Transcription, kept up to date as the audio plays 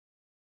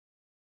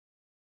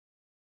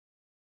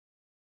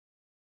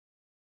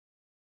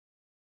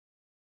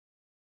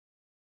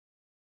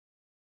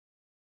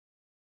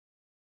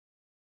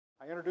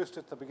I introduced it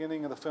at the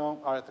beginning of the film,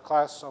 or at the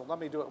class, so let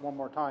me do it one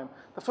more time.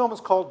 The film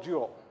is called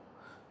Jewel.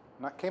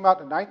 And it came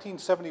out in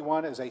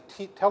 1971 as a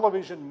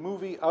television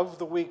movie of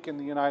the week in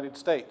the United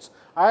States.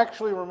 I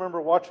actually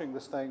remember watching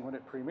this thing when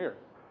it premiered.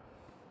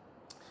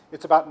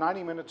 It's about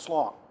 90 minutes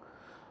long.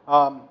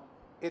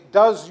 It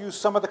does use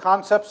some of the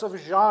concepts of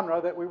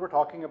genre that we were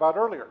talking about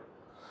earlier.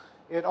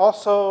 It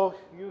also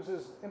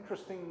uses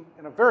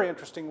in a very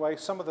interesting way,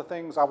 some of the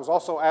things I was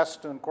also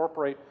asked to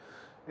incorporate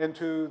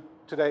into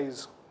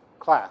today's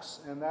class,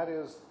 and that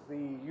is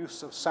the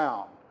use of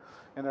sound.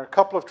 And there are a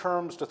couple of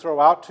terms to throw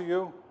out to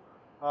you.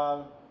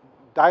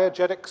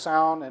 Diegetic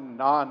sound and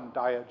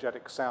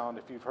non-diegetic sound,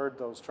 if you've heard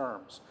those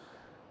terms.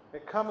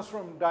 It comes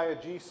from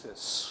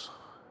diegesis.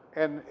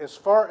 And as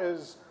far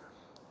as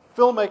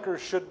filmmakers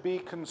should be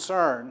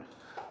concerned,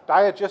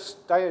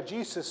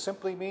 diegesis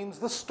simply means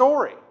the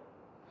story.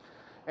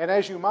 And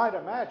as you might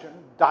imagine,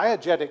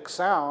 diegetic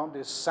sound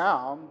is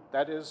sound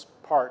that is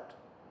part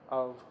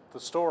of the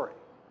story.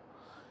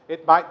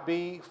 It might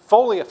be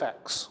Foley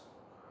effects.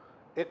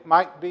 It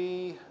might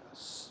be,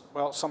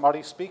 well,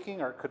 somebody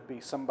speaking, or it could be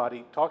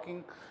somebody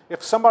talking.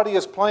 If somebody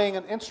is playing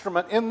an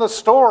instrument in the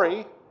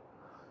story,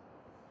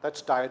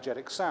 that's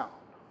diegetic sound.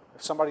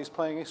 If somebody's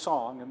playing a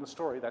song in the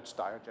story, that's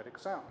diegetic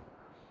sound.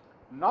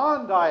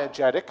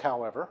 Non-diegetic,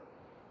 however,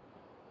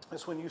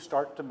 is when you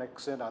start to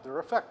mix in other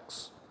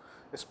effects,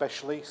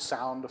 especially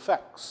sound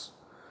effects.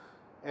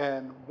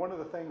 And one of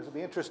the things that would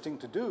be interesting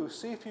to do,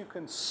 see if you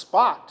can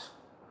spot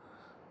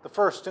the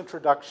first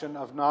introduction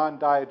of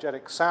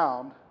non-diegetic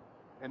sound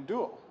in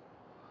Duel.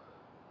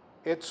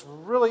 It's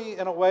really,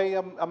 in a way,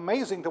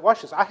 amazing to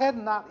watch this. I had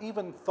not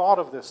even thought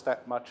of this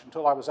that much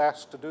until I was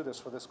asked to do this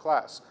for this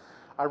class.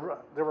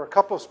 There were a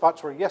couple of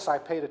spots where, yes, I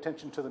paid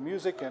attention to the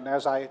music, and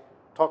as I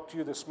talked to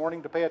you this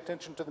morning to pay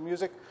attention to the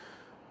music,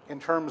 in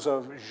terms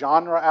of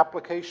genre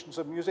applications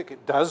of music,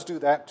 it does do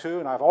that too,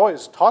 and I've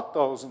always taught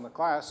those in the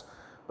class,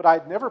 but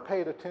I'd never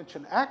paid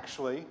attention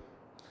actually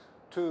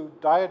to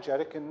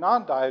diegetic and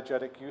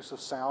non-diegetic use of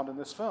sound in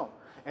this film.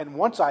 And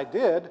once I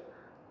did,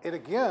 it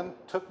again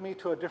took me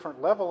to a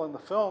different level in the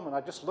film, and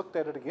I just looked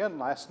at it again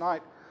last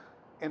night,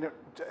 and it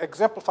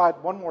exemplified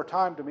one more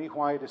time to me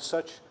why it is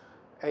such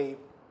a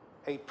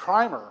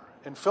primer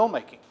in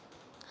filmmaking.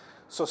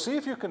 So see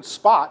if you can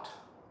spot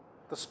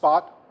the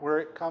spot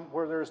where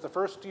there's the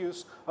first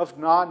use of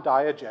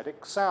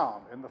non-diegetic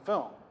sound in the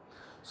film.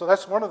 So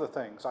that's one of the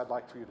things I'd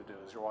like for you to do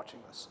as you're watching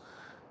this.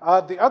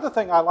 The other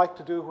thing I like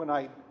to do when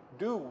I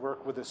do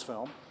work with this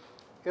film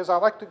is I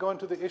like to go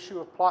into the issue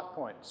of plot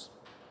points.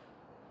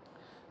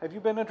 Have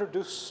you been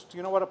introduced, do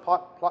you know what a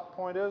plot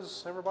point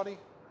is, everybody?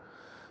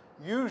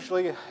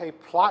 Usually a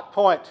plot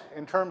point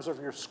in terms of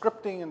your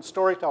scripting and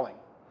storytelling,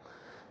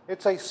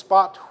 it's a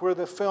spot where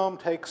the film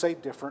takes a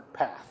different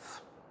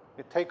path.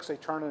 It takes a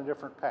turn in a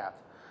different path.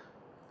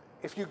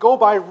 If you go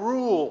by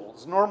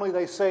rules, normally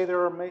they say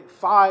there are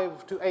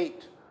 5 to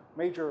 8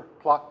 major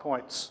plot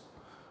points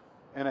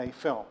in a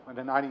film, in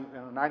a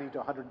 90 to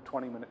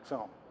 120 minute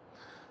film.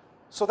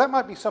 So that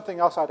might be something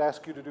else I'd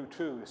ask you to do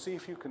too, to see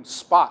if you can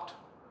spot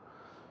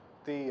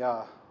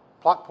the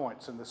plot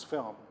points in this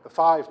film, the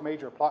 5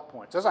 major plot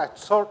points. As I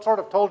sort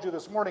of told you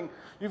this morning,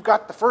 you've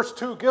got the first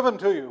 2 given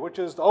to you, which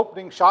is the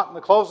opening shot and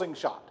the closing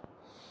shot.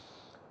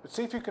 But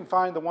see if you can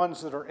find the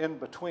ones that are in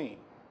between.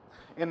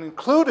 And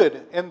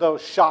included in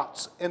those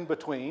shots in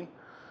between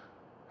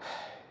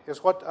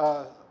is what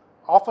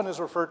often is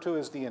referred to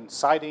as the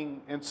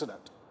inciting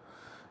incident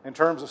in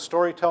terms of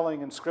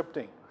storytelling and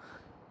scripting.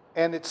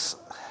 And it's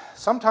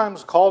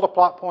sometimes called a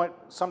plot point,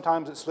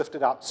 sometimes it's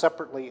lifted out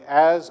separately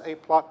as a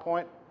plot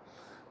point,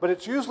 but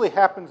it usually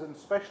happens, and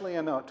especially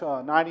in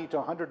a 90 to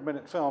 100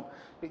 minute film,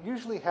 it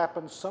usually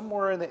happens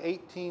somewhere in the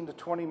 18 to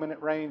 20 minute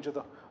range of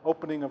the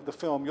opening of the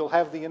film. You'll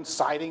have the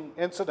inciting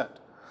incident.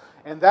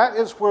 And that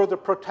is where the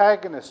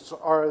protagonists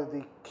are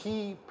the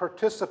key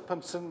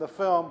participants in the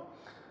film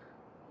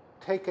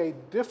take a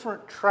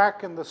different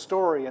track in the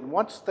story, and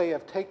once they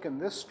have taken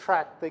this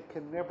track, they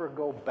can never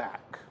go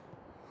back.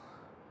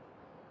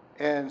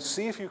 And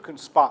see if you can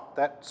spot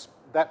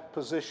that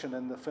position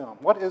in the film.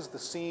 What is the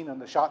scene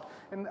and the shot?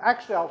 And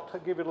actually, I'll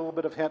give you a little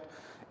bit of hint.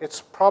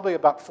 It's probably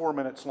about 4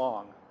 minutes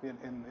long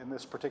in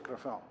this particular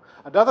film.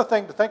 Another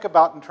thing to think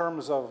about in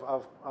terms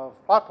of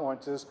plot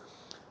points is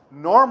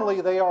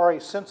normally they are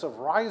a sense of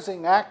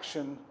rising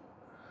action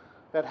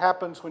that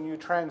happens when you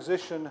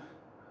transition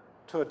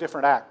to a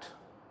different act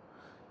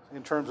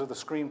in terms of the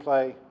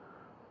screenplay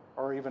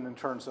or even in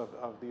terms of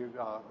the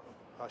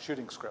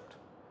shooting script.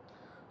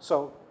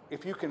 So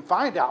if you can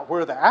find out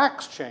where the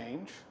acts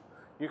change,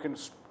 you can,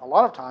 a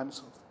lot of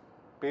times,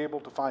 be able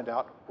to find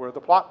out where the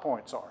plot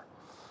points are.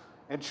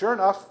 And sure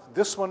enough,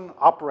 this one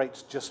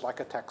operates just like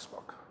a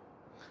textbook.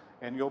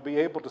 And you'll be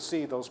able to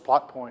see those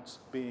plot points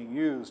being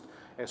used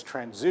as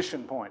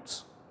transition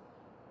points,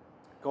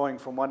 going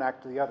from one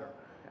act to the other.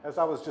 As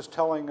I was just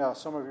telling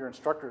some of your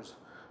instructors,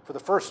 for the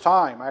first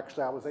time,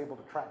 actually, I was able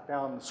to track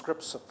down the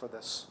scripts for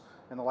this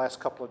in the last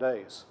couple of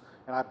days.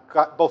 And I've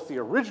got both the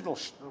original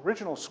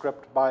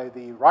script by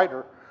the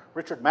writer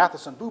Richard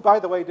Matheson, who, by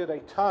the way, did a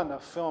ton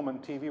of film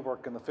and TV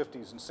work in the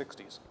 50s and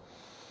 60s.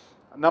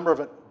 A number of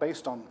it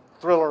based on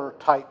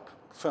thriller-type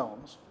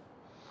films.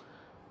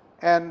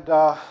 And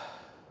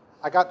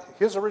I got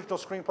his original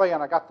screenplay,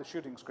 and I got the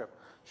shooting script.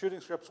 Shooting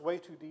script's way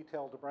too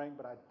detailed to bring,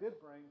 but I did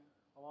bring,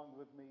 along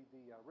with me,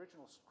 the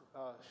original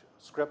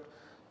script.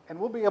 And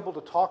we'll be able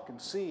to talk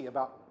and see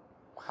about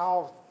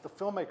how the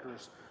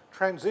filmmakers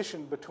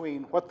transitioned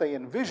between what they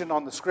envisioned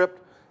on the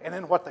script and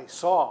then what they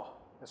saw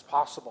as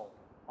possible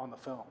on the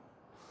film.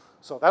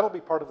 So that'll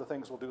be part of the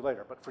things we'll do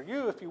later. But for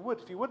you, if you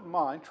wouldn't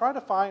mind, try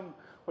to find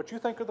what you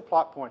think are the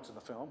plot points in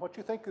the film, what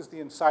you think is the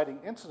inciting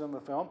incident in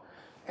the film,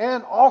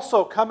 and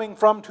also coming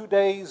from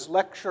today's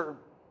lecture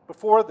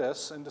before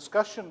this and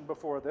discussion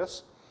before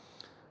this,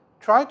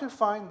 try to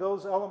find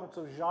those elements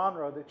of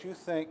genre that you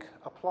think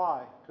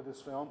apply to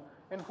this film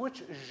and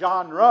which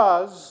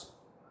genres,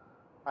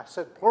 I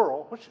said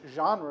plural, which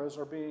genres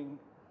are being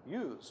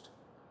used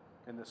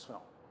in this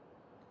film.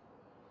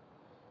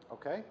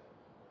 Okay?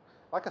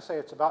 Like I say,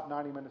 it's about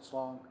 90 minutes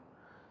long.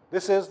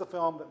 This is the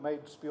film that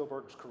made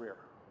Spielberg's career.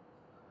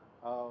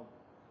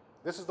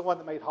 This is the one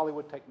that made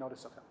Hollywood take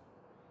notice of him.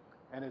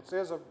 And it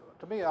is,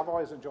 to me, I've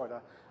always enjoyed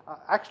it.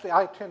 Actually,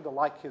 I tend to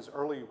like his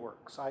early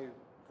works.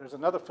 There's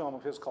another film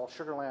of his called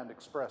Sugarland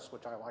Express,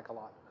 which I like a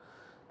lot.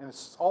 And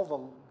it's all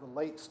the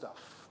late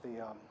stuff,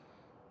 the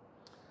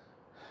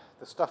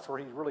stuff where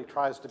he really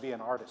tries to be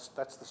an artist.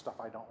 That's the stuff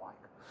I don't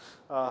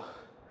like.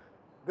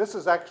 This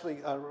is actually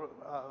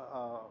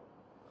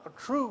a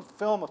true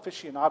film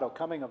aficionado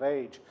coming of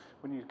age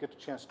when you get a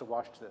chance to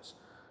watch this.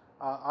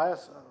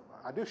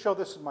 I do show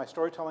this in my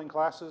storytelling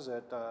classes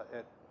at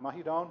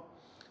Mahidon,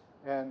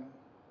 and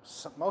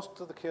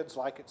most of the kids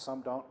like it, some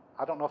don't.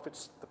 I don't know if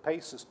the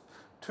pace is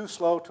too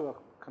slow to a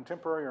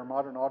contemporary or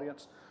modern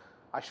audience.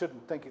 I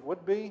shouldn't think it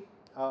would be.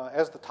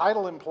 As the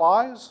title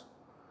implies,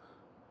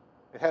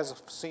 it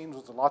has scenes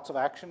with lots of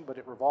action, but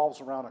it revolves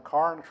around a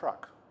car and a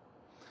truck.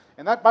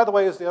 And that, by the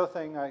way, is the other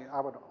thing I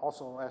would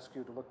also ask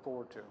you to look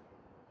forward to.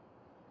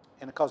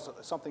 And because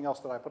something else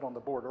that I put on the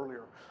board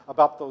earlier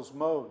about those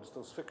modes,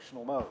 those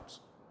fictional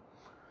modes.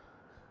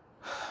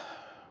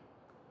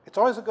 It's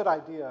always a good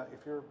idea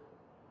if you're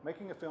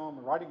making a film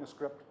or writing a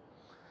script,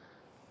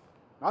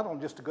 not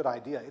only just a good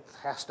idea, it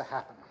has to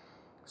happen.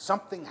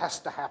 Something has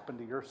to happen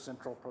to your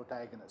central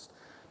protagonist.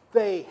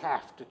 They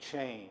have to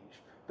change.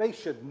 They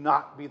should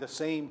not be the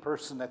same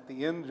person at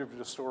the end of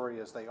the story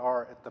as they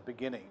are at the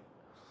beginning.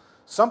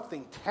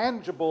 Something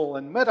tangible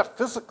and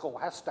metaphysical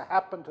has to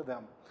happen to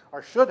them,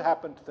 or should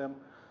happen to them,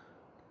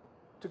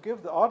 to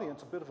give the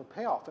audience a bit of a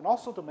payoff, and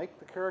also to make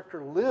the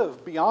character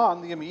live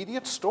beyond the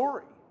immediate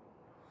story.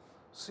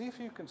 See if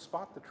you can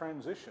spot the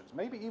transitions.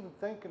 Maybe even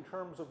think in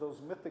terms of those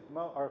mythic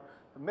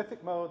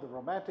mode, the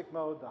romantic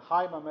mode, the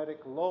high mimetic,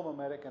 low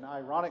mimetic, and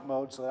ironic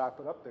modes that I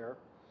put up there.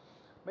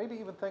 Maybe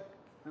even think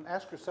and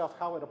ask yourself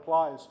how it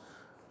applies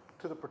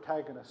to the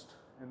protagonist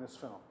in this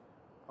film.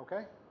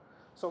 Okay?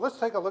 So let's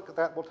take a look at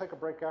that. We'll take a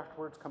break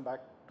afterwards, come back,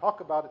 talk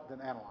about it,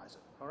 then analyze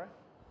it. All right?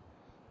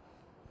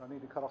 Do I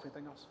need to cut off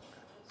anything else?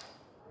 Okay.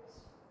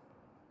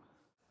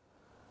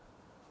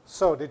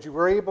 So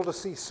were you able to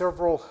see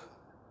several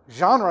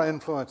genre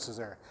influences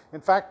there?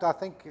 In fact, I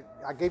think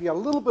I gave you a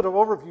little bit of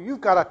overview.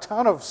 You've got a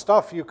ton of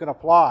stuff you can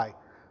apply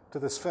to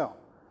this film.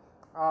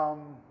 By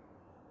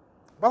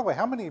the way,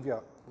 how many of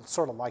you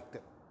sort of liked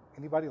it?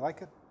 Anybody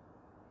like it?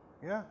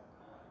 Yeah?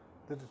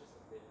 Did it?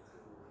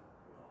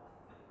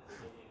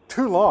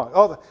 Too long.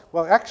 Oh,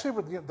 well,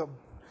 actually,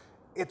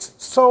 it's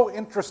so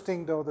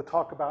interesting, though, to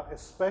talk about,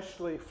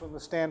 especially from the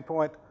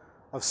standpoint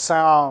of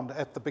sound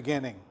at the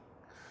beginning.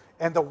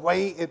 And the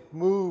way it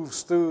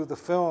moves through the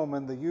film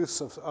and the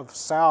use of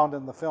sound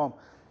in the film.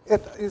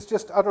 It is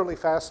just utterly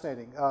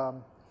fascinating.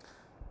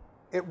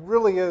 It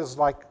really is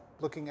like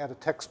looking at a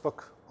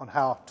textbook on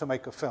how to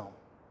make a film.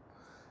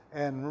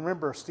 And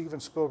remember,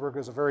 Steven Spielberg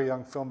is a very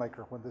young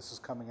filmmaker when this is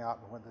coming out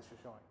and when this is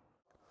showing.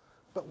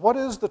 But what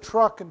is the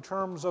truck in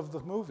terms of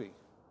the movie?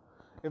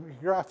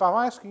 If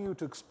I'm asking you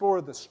to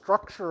explore the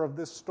structure of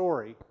this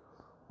story,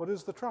 what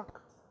is the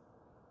truck?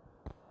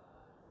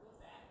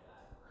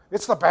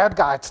 It's the bad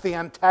guy. It's the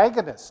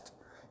antagonist.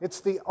 It's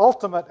the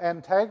ultimate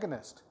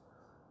antagonist.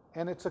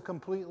 And it's a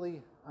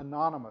completely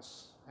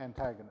anonymous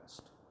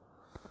antagonist.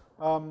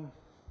 What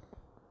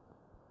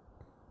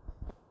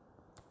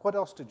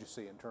else did you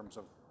see in terms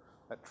of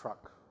that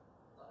truck?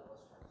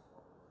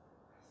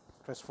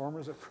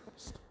 Transformers at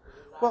first?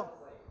 Well,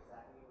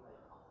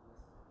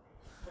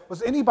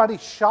 was anybody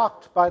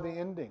shocked by the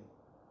ending?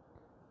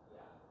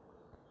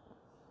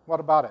 What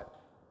about it?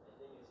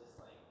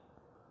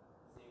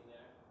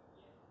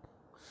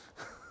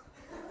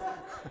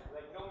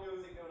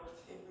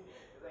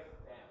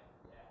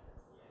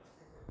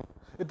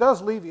 It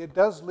does leave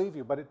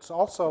you, but it's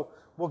also,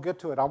 we'll get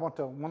to it.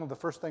 One of the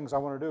first things I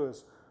want to do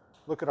is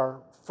look at our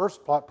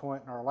first plot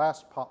point and our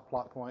last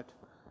plot point,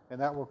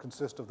 and that will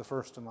consist of the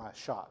first and last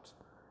shots.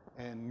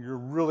 And you're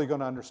really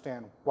going to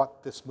understand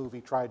what this movie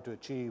tried to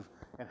achieve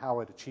and how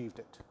it achieved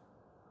it.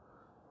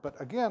 But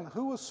again,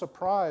 who was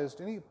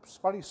surprised?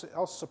 Anybody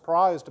else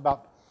surprised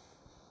about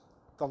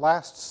the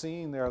last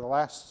scene there, the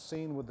last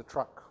scene with the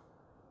truck?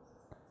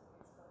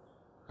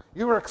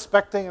 You were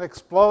expecting an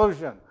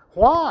explosion.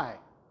 Why?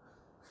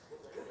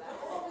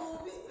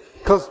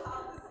 Because,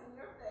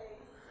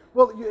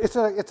 well, it's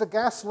a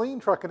gasoline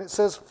truck and it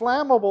says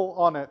flammable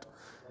on it.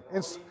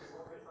 And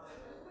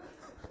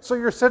so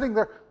you're sitting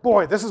there,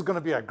 boy, this is going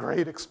to be a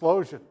great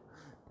explosion.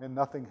 And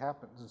nothing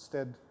happens.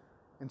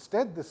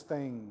 Instead this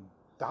thing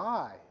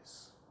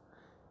dies.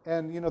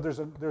 And there's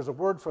a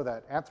word for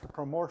that,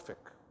 anthropomorphic.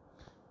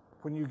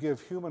 When you give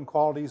human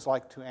qualities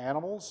like to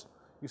animals,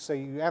 you say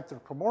you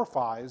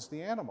anthropomorphize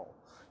the animal.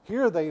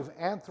 Here they've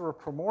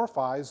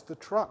anthropomorphized the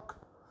truck.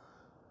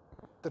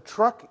 The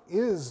truck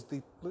is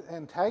the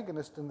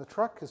antagonist, and the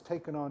truck has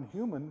taken on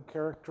human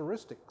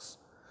characteristics.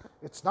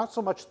 It's not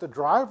so much the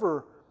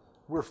driver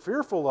we're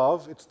fearful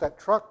of, it's that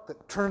truck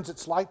that turns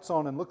its lights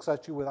on and looks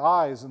at you with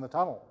eyes in the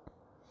tunnel.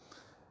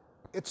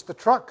 It's the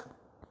truck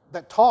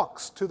that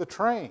talks to the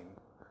train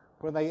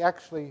when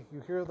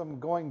you hear them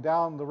going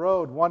down the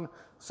road. One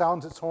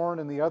sounds its horn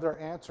and the other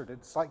answered.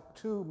 It's like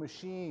two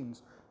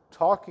machines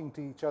talking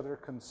to each other,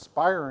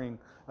 conspiring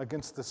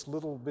against this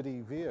little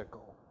bitty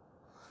vehicle.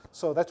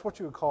 So that's what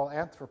you would call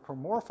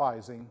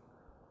anthropomorphizing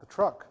the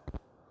truck.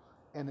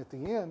 And at the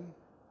end,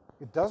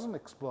 it doesn't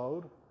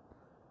explode.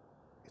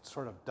 It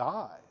sort of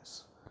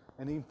dies.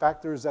 And in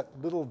fact, there's that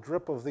little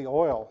drip of the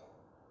oil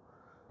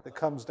that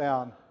comes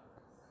down.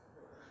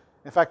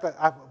 In fact,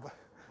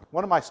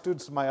 one of my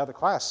students in my other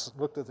class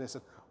looked at this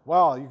and said,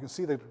 wow, you can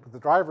see the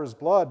driver's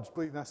blood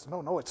bleeding. I said,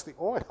 no, it's the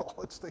oil.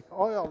 It's the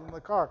oil in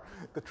the car.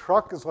 The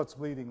truck is what's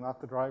bleeding,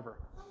 not the driver.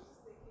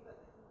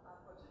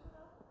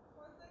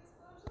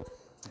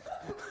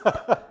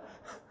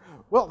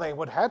 Well, they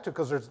would have to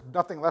because there's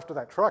nothing left of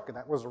that truck, and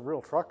that was a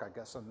real truck, I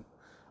guess. And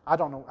I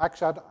don't know.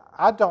 Actually,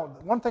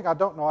 one thing I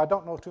don't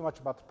know too much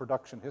about the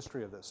production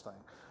history of this thing.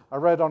 I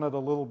read on it a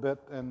little bit,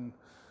 and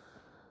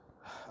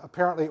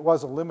apparently it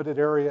was a limited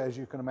area, as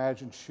you can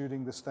imagine,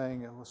 shooting this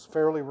thing. It was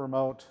fairly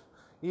remote,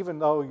 even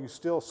though you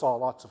still saw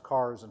lots of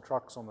cars and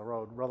trucks on the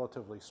road,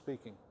 relatively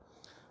speaking.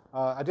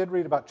 I did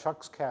read about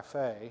Chuck's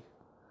Cafe,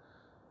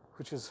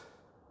 which it's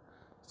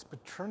been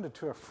turned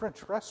into a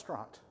French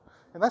restaurant.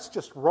 And that's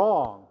just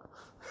wrong.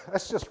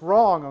 That's just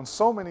wrong on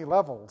so many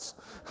levels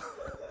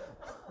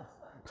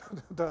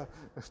to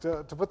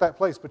put that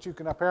place, but you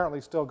can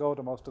apparently still go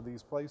to most of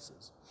these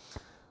places.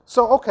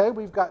 So, okay,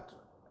 we've got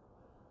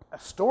a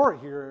story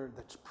here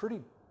that's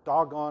pretty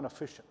doggone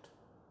efficient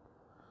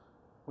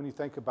when you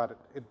think about it.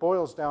 It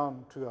boils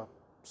down to a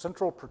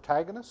central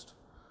protagonist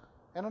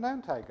and an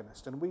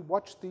antagonist, and we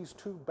watch these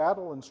two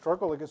battle and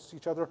struggle against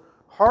each other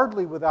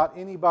hardly without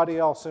anybody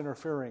else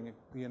interfering in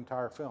the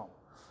entire film,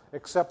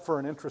 except for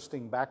an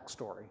interesting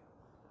backstory.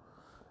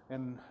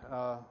 And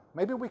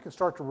maybe we can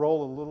start to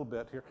roll a little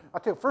bit here.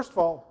 I'll tell you, first of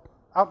all,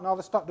 now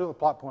let's not do the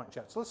plot point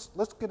yet. So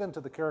let's get into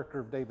the character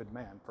of David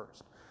Mann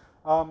first.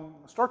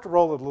 Start to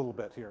roll it a little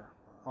bit here.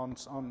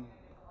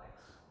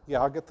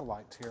 Yeah, I'll get the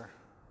lights here.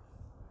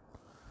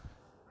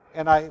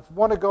 And I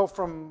want to go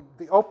from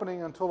the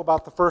opening until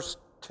about the first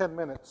 10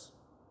 minutes.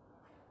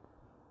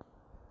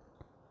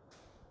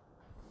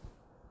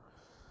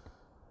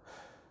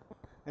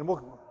 And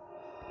we'll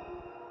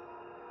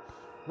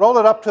roll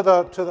it up to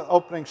the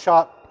opening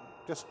shot.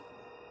 Just,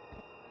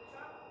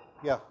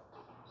 yeah.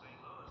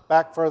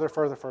 Back further.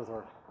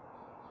 Further.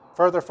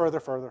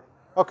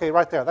 Okay,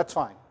 right there. That's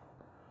fine.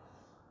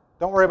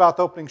 Don't worry about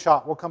the opening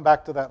shot. We'll come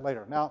back to that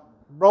later. Now,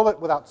 roll it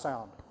without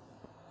sound.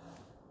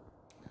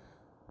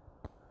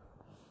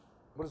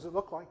 What does it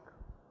look like?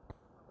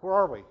 Where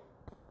are we?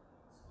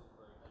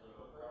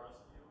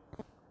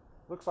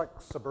 Looks like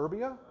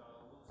suburbia? Looks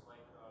like,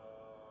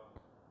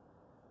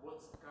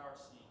 what's car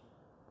scene?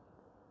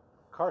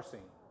 Car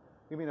scene.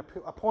 You mean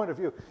a point of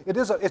view.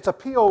 It's a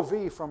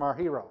POV from our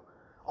hero.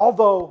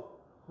 Although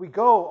we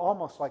go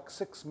almost like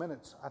 6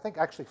 minutes, I think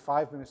actually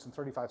 5 minutes and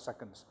 35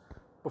 seconds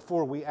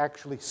before we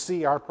actually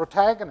see our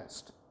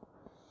protagonist.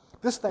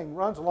 This thing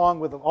runs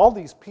along with all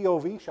these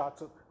POV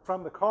shots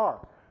from the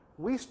car.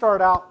 We start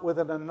out with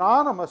an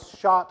anonymous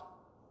shot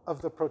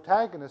of the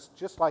protagonist,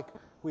 just like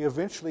we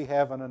eventually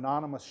have an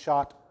anonymous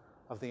shot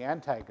of the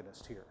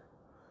antagonist here.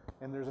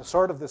 And there's a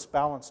sort of this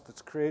balance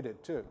that's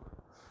created too.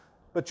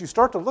 But you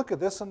start to look at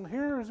this, and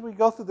here as we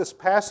go through this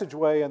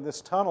passageway and this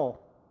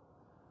tunnel,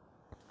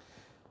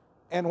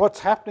 and what's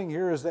happening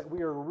here is that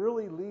we are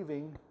really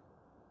leaving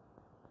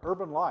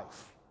urban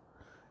life.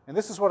 And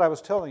this is what I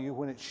was telling you,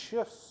 when it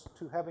shifts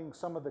to having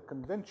some of the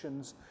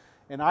conventions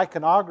and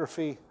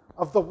iconography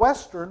of the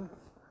Western,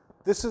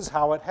 this is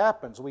how it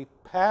happens. We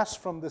pass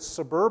from this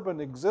suburban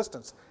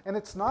existence, and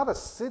it's not a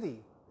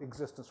city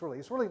existence really.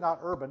 It's really not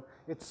urban,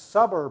 it's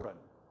suburban.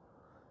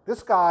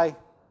 This guy,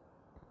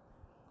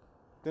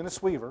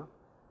 Dennis Weaver,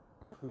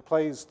 who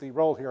plays the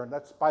role here, and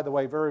that's, by the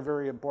way, very,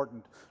 very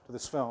important to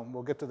this film.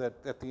 We'll get to that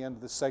at the end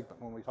of this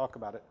segment when we talk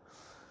about it.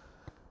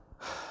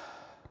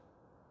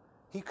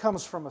 He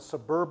comes from a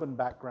suburban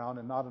background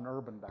and not an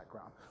urban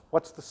background.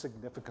 What's the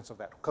significance of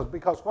that?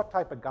 Because what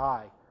type of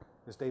guy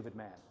is David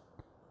Mann?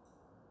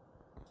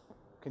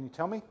 Can you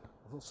tell me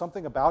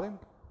something about him?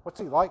 What's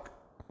he like?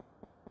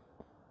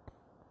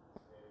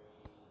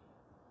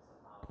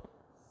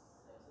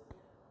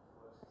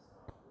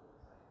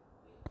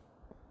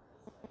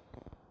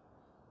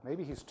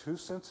 Maybe he's too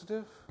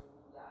sensitive?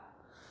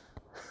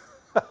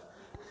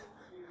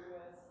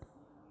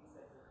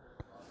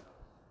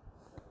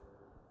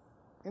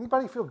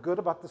 Anybody feel good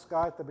about this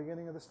guy at the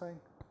beginning of this thing?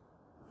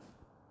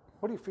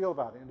 What do you feel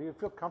about him? Do you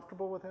feel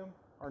comfortable with him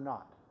or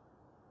not?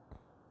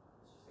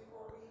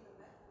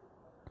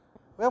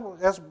 Well,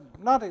 as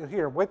not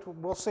here. Wait,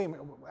 we'll see him.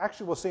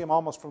 Actually, we'll see him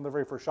almost from the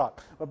very first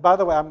shot. But by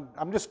the way,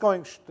 I'm just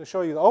going to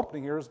show you the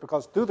opening here, is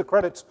because through the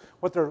credits,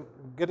 what they're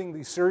getting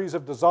these series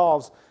of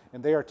dissolves,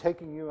 and they are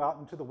taking you out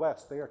into the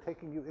west. They are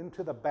taking you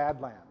into the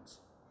Badlands.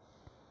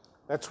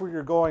 That's where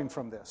you're going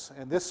from this.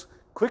 And this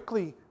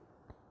quickly,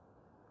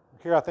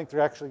 here I think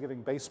they're actually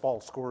giving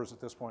baseball scores at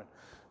this point.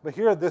 But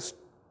here this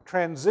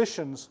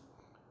transitions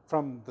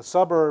from the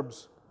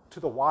suburbs to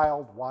the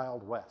wild,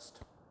 wild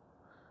west,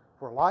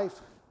 where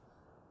life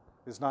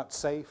is not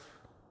safe,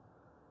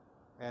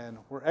 and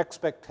where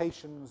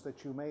expectations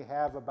that you may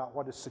have about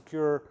what is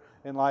secure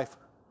in life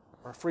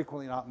are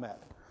frequently not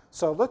met.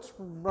 So let's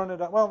run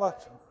it up. Well,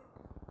 let's.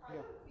 I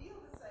don't feel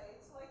the same.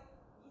 It's like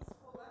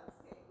peaceful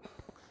landscape.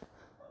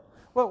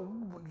 Well,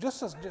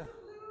 just as. It's a little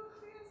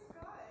clear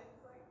sky.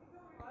 It's like you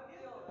don't really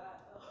feel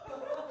that.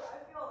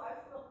 I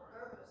feel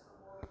nervous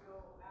the more we go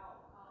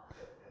out.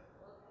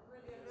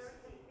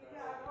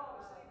 Yeah, I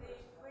know. They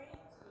train to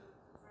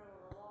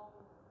travel along.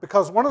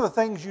 Because one of the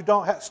things you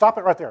don't have, stop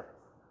it right there.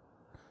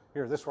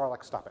 Here, this is where I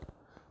like to stop it.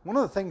 One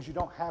of the things you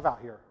don't have out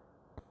here,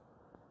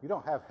 you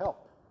don't have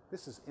help.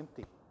 This is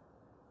empty.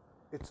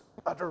 It's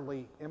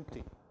utterly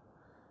empty.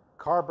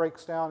 Car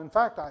breaks down. In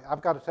fact,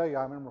 I've got to tell you,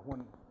 I remember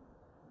when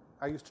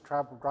I used to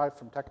drive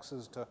from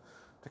Texas to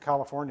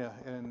California,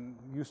 and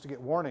used to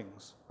get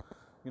warnings.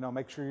 You know,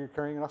 make sure you're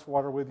carrying enough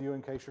water with you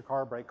in case your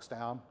car breaks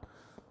down,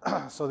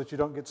 so that you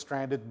don't get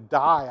stranded and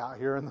die out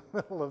here in the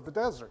middle of the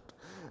desert,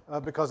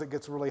 because it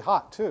gets really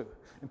hot too.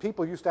 And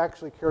people used to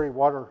actually carry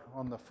water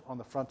on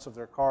the fronts of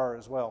their car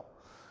as well.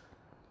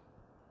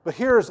 But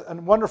here's a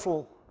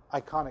wonderful,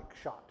 iconic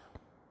shot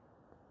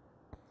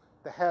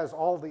that has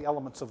all the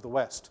elements of the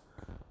West.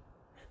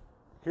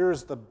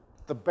 Here's the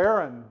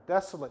barren,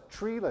 desolate,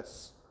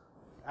 treeless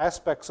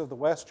aspects of the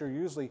West you're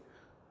usually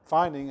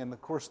finding, and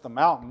of course the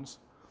mountains.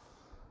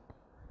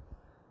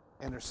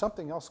 And there's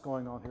something else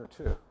going on here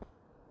too.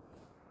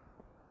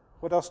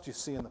 What else do you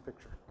see in the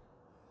picture?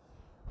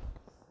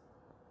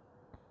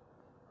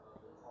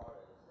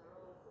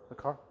 The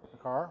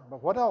car.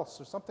 But what else?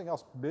 There's something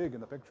else big in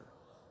the picture.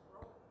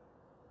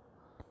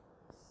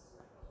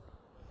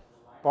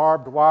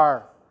 Barbed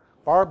wire.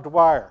 Barbed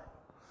wire.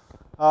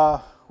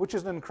 Which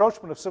is an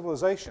encroachment of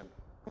civilization.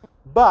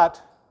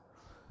 But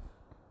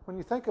when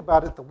you think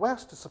about it, the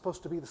West is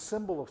supposed to be the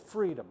symbol of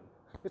freedom.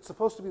 It's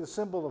supposed to be the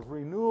symbol of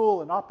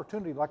renewal and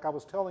opportunity, like I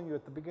was telling you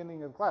at the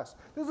beginning of the class.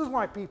 This is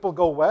why people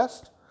go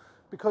west,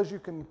 because you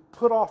can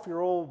put off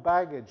your old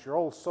baggage, your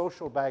old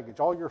social baggage,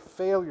 all your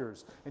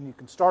failures, and you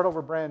can start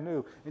over brand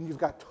new, and you've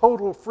got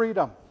total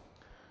freedom.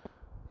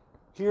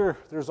 Here,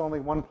 there's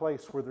only one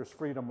place where there's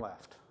freedom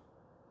left.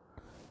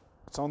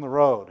 It's on the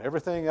road.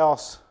 Everything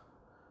else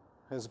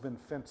has been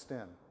fenced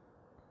in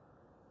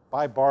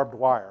by barbed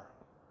wire.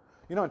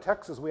 You know, in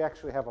Texas, we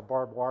actually have a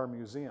barbed wire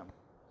museum.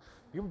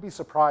 You would be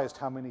surprised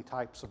how many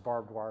types of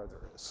barbed wire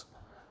there is.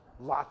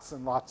 Lots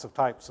and lots of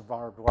types of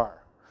barbed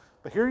wire.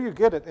 But here you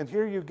get it, and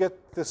here you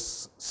get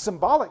this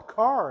symbolic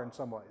car in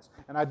some ways.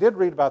 And I did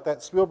read about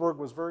that. Spielberg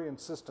was very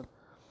insistent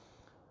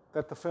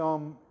that the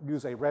film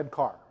use a red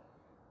car.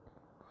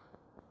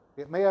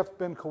 It may have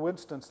been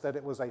coincidence that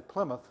it was a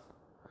Plymouth,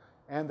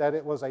 and that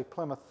it was a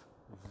Plymouth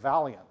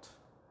Valiant.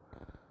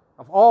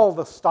 Of all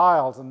the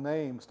styles and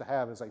names to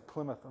have is a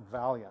Plymouth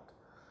Valiant.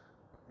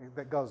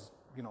 That goes,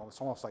 you know,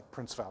 it's almost like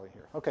Prince Valley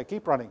here. Okay,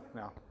 keep running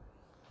now.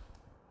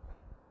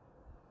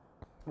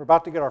 We're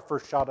about to get our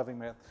first shot of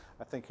him,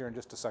 I think, here in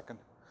just a second.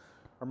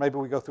 Or maybe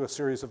we go through a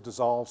series of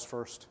dissolves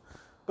first.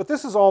 But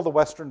this is all the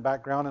Western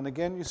background, and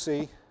again you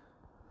see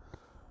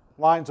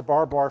lines of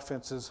barbed wire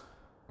fences,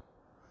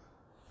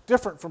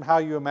 different from how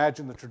you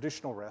imagine the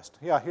traditional rest.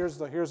 Yeah,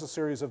 here's a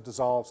series of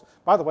dissolves.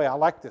 By the way, I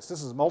like this.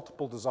 This is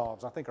multiple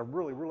dissolves. I think are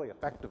really, really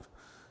effective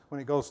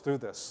when it goes through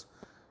this.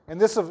 And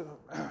this,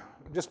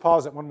 just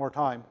pause it one more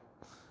time.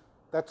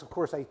 That's, of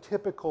course, a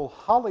typical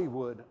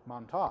Hollywood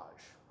montage.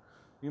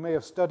 You may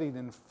have studied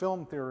in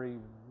film theory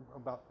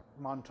about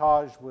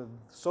montage with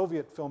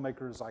Soviet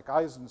filmmakers like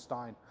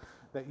Eisenstein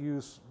that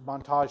use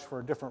montage for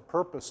a different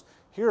purpose.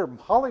 Here,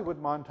 Hollywood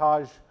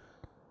montage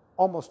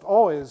almost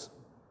always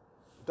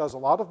does a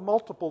lot of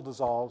multiple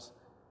dissolves,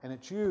 and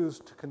it's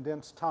used to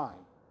condense time.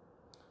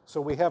 So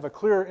we have a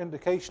clear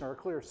indication or a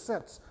clear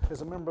sense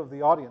as a member of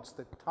the audience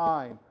that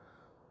time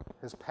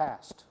has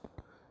passed,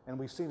 and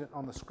we've seen it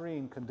on the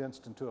screen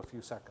condensed into a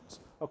few seconds.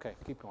 Okay,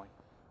 keep going.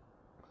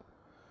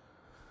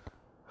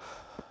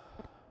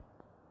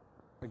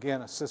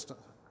 Again,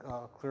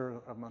 clear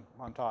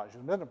montage.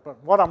 And then,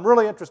 but what I'm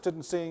really interested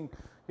in seeing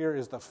here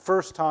is the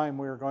first time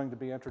we're going to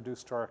be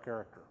introduced to our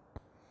character.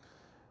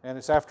 And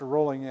it's after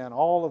rolling in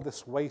all of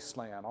this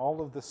wasteland,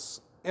 all of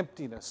this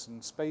emptiness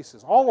and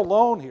spaces, all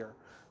alone here.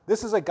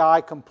 This is a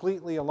guy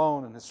completely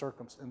alone in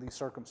these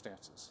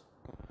circumstances.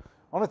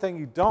 Only thing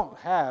you don't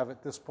have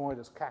at this point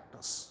is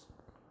cactus.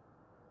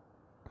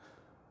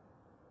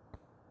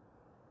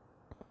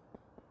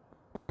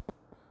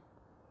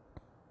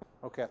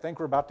 Okay, I think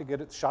we're about to get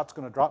it. The shot's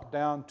going to drop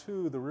down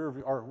to the rear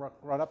view, or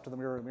run up to the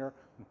mirror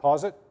and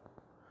pause it.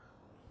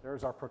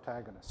 There's our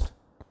protagonist.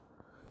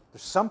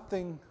 There's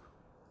something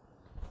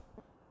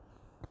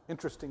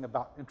interesting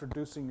about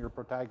introducing your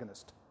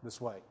protagonist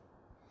this way.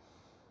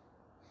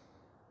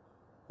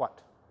 What?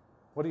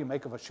 What do you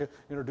make of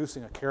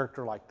introducing a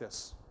character like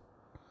this?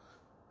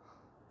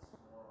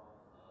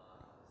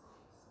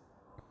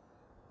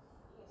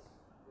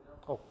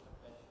 Oh.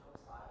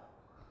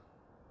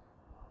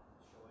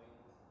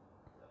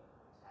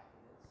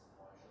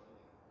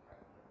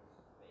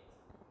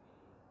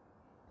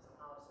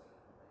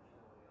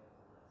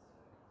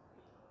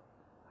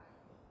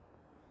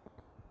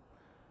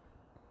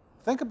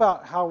 Think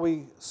about how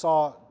we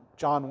saw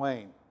John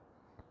Wayne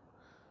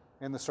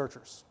in The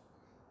Searchers,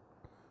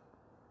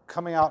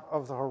 coming out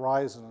of the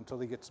horizon until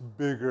he gets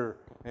bigger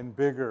and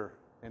bigger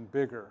and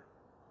bigger.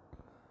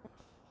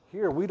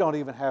 Here, we don't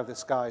even have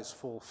this guy's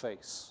full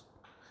face.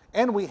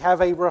 And we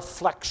have a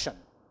reflection.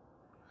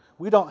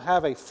 We don't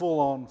have a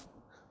full-on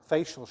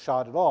facial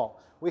shot at all.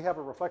 We have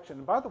a reflection.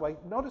 And by the way,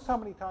 notice how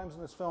many times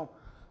in this film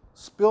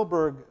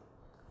Spielberg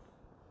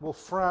will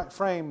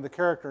frame the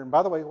character. And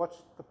by the way, what's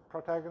the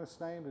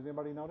protagonist's name? Did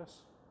anybody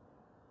notice?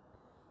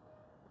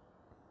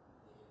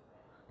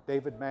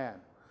 David Mann.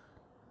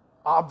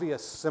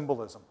 Obvious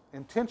symbolism,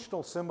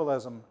 intentional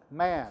symbolism,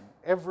 man,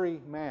 every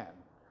man.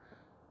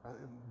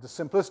 The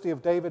simplicity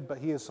of David, but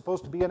he is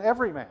supposed to be an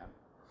everyman.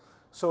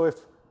 So if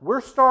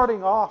we're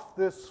starting off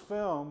this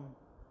film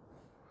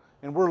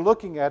and we're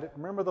looking at it,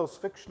 remember those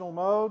fictional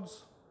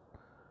modes?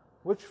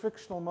 Which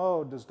fictional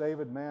mode does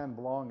David Mann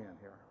belong in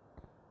here?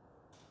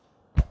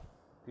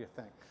 Do you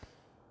think?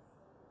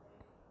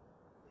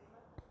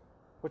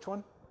 Which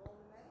one?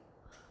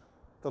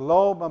 The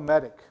low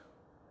mimetic.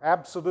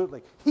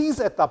 Absolutely. He's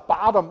at the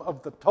bottom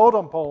of the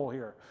totem pole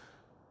here.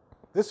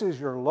 This is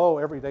your low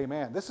everyday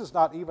man. This is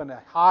not even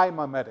a high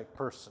mimetic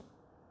person.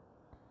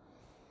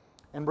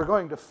 And we're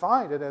going to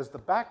find it as the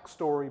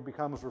backstory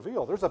becomes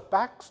revealed. There's a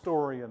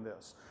backstory in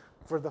this.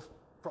 For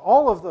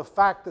all of the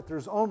fact that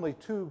there's only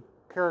two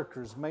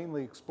characters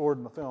mainly explored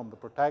in the film, the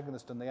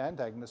protagonist and the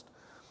antagonist,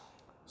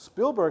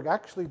 Spielberg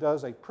actually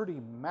does a pretty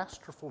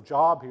masterful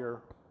job here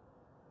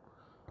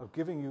of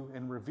giving you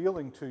and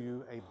revealing to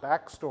you a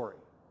backstory.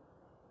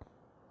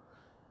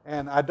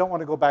 And I don't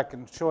want to go back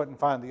and show it and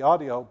find the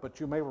audio,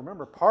 but you may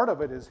remember part of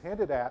it is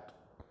hinted at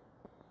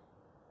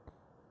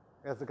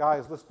as the guy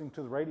is listening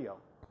to the radio.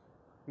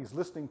 He's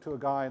listening to a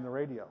guy in the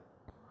radio.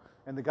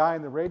 And the guy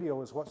in the radio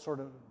is what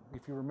sort of,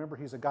 if you remember,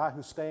 he's a guy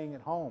who's staying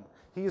at home.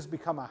 He has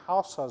become a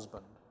house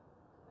husband.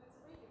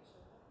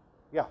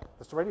 Yeah,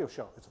 that's the radio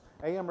show. It's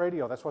AM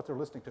radio, that's what they're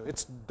listening to.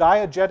 It's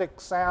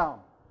diegetic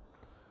sound.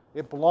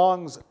 It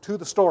belongs to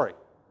the story.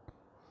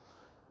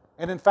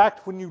 And in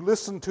fact, when you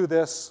listen to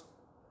this,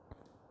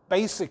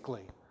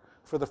 basically,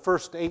 for the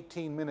first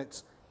 18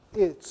 minutes,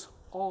 it's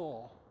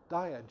all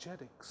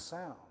diegetic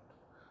sound.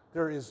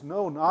 There is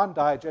no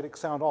non-diegetic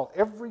sound at all.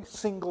 Every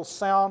single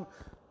sound,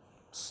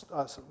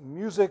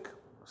 music,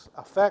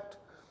 effect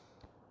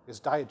is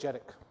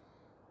diegetic.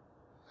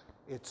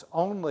 It's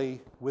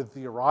only with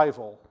the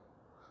arrival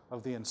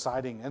of the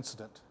inciting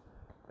incident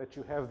that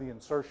you have the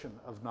insertion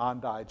of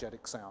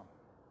non-diegetic sound.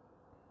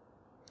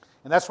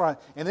 And that's right.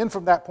 And then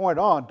from that point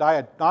on,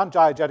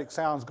 non-diegetic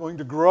sound is going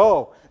to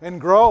grow and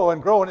grow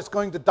and grow, and it's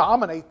going to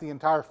dominate the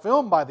entire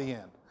film by the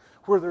end,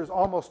 where there's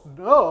almost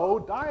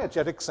no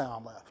diegetic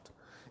sound left.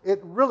 It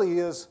really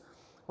is,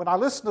 when I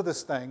listen to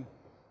this thing,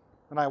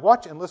 when I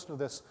watch and listen to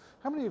this,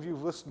 how many of you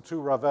have listened to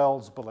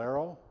Ravel's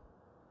Bolero?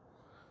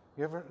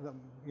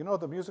 You know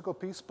the musical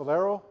piece,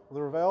 Bolero,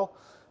 the Ravel?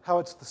 How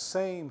it's the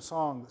same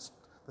song,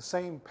 the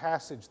same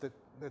passage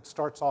that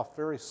starts off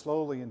very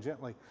slowly and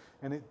gently,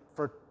 and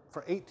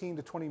for 18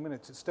 to 20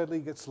 minutes, it steadily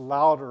gets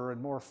louder and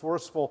more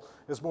forceful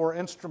as more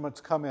instruments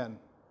come in.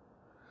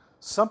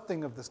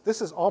 Something of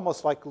this is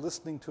almost like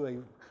listening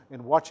to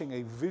and watching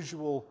a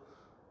visual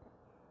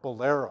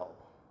bolero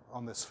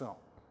on this film,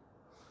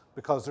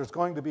 because there's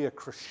going to be a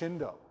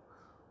crescendo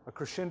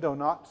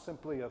not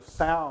simply of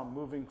sound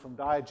moving from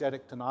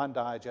diegetic to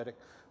non-diegetic,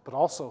 but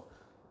also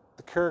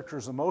the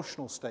character's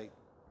emotional state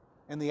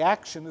and the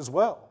action as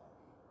well.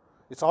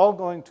 It's all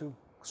going to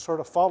sort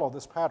of follow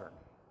this pattern.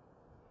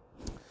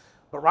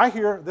 But right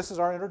here, this is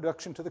our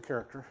introduction to the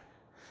character.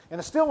 And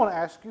I still want to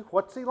ask you,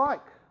 what's he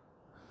like?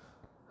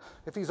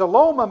 If he's a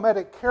low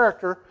mimetic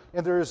character,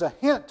 and there is a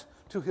hint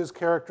to his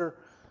character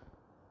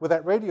with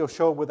that radio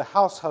show with the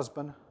house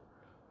husband,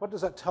 what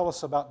does that tell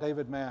us about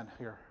David Mann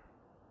here?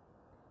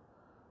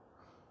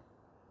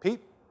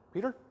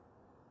 Peter?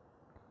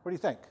 What do you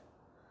think?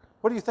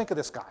 What do you think of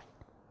this guy?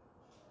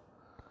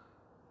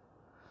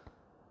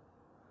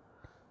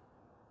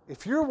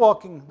 If you're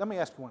walking, let me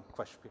ask you one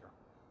question, Peter.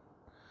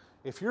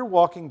 If you're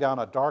walking down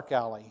a dark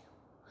alley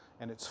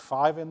and it's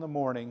 5 in the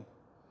morning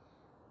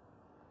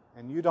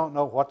and you don't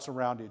know what's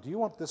around you, do you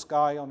want this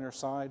guy on your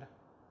side?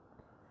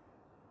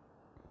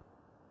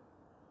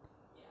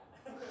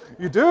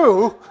 You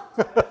do?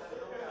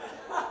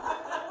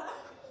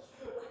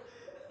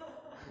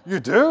 You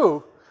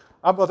do?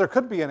 Well, there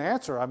could be an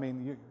answer. I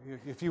mean,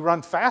 if you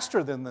run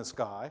faster than this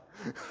guy,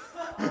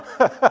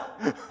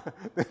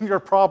 then your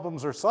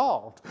problems are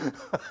solved.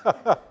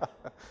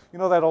 You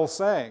know that old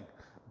saying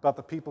about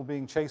the people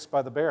being chased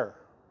by the bear?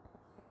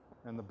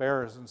 And the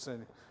bear is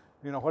saying,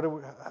 you know, what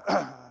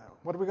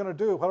are we going to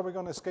do? How are we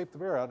going to escape the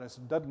bear? And I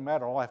said, it doesn't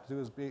matter. All I have to do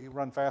is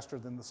run faster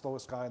than the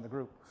slowest guy in the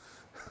group.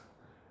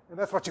 And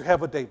that's what you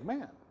have with Dave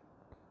Mann.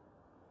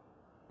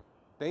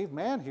 Dave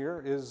Mann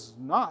here is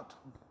not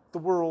the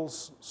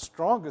world's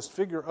strongest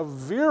figure, a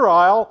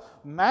virile,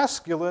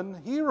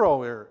 masculine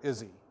hero here,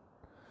 is he?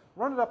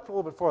 Run it up a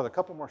little bit further, a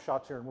couple more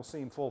shots here, and we'll see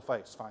him full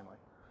face finally.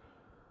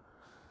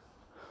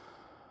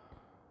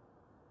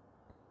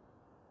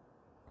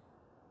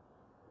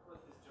 Was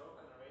this joke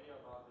on the radio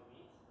about the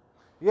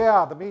meat?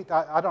 Yeah, the meat,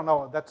 I don't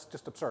know, that's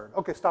just absurd.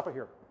 Okay, stop it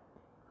here.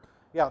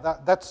 Yeah,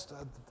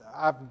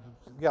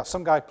 yeah,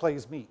 some guy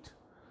plays meat.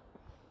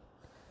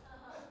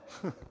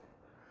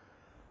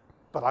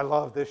 But I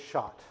love this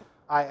shot.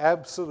 I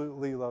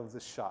absolutely love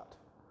this shot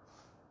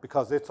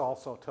because it's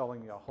also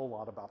telling you a whole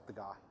lot about the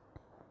guy.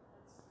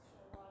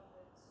 That's a lot of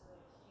it.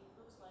 He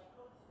looks like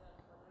confident,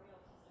 but real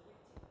he's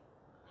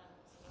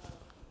a victim.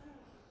 And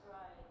he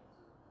tried to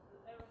do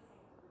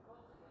everything to be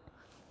confident,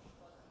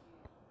 but he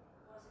was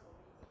a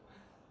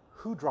victim.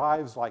 Who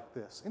drives like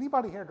this?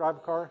 Anybody here drive a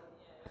car?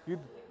 Yeah. You...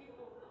 The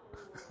people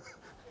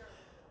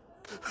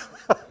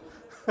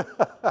who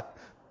scared.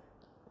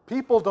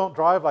 People don't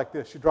drive like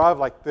this. You drive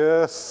like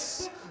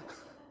this.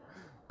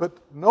 But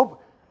no,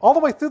 all the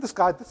way through this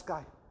guy,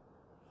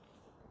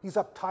 he's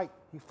uptight.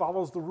 He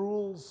follows the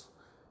rules.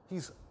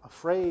 He's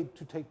afraid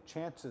to take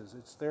chances.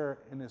 It's there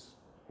in his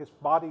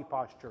body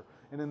posture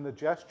and in the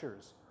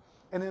gestures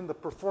and in the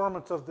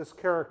performance of this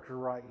character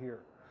right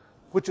here,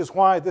 which is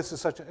why this is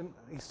such a,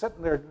 he's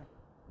sitting there,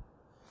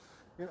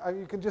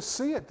 you can just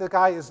see it. The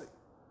guy is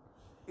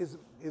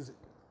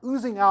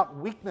oozing out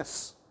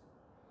weakness.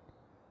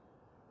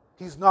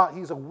 He's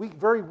a weak,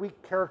 very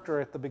weak character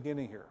at the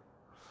beginning here.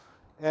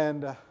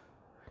 And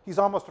he's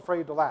almost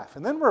afraid to laugh.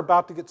 And then we're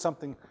about to get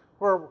something.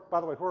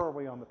 By the way, where are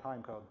we on the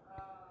time code?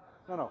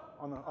 No,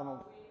 on the. We are 4 or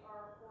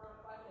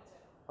 5 minutes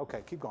in.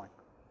 Okay, keep going.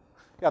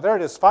 Yeah, there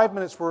it is. 5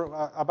 minutes. We're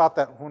about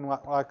that. When,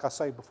 like I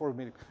say before the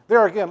meeting.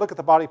 There again. Look at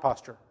the body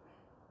posture.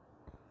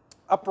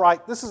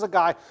 Upright. This is a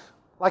guy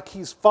like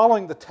he's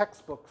following the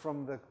textbook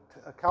from the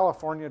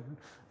California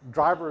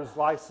driver's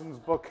license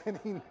book, and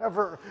he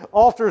never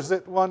alters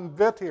it one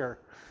bit here.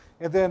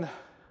 And then,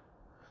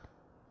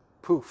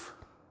 poof.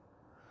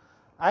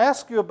 I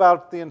ask you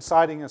about the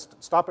inciting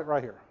incident. Stop it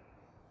right here.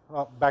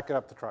 Well, back it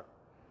up the truck.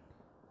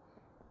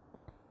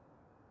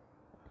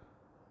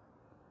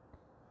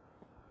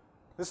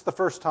 This is the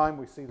first time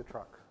we see the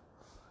truck.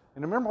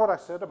 And remember what I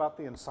said about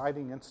the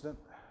inciting incident?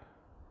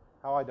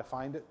 How I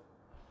defined it?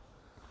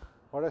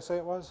 What did I say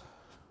it was?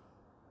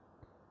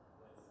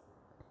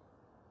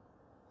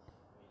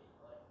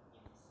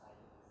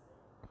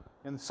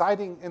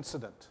 Inciting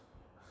incident.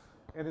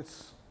 And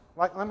it's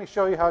like, let me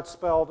show you how it's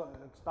spelled.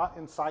 It's not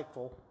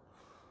insightful.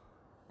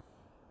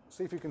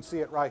 See if you can see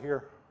it right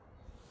here.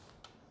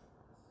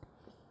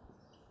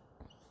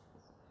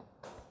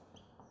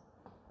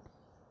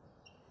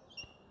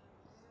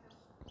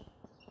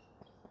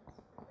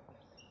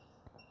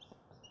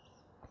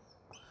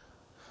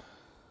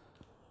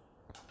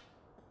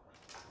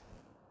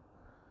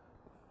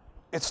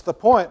 It's the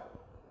point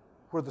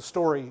where the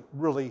story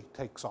really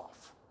takes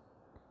off.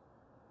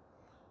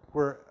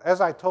 Where,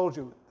 as I told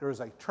you, there is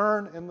a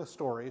turn in the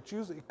story.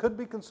 It could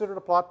be considered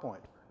a plot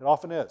point. It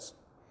often is.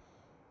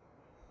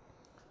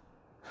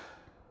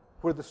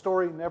 Where the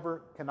story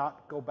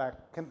cannot go back.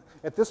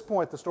 At this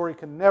point, the story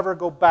can never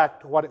go back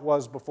to what it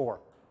was before.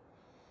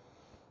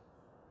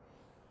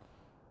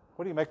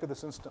 What do you make of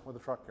this incident with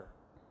the truck here?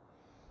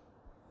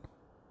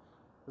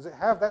 Does it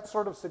have that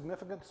sort of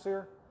significance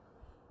here?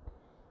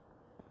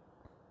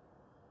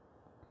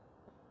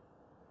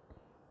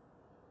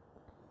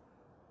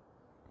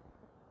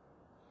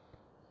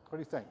 What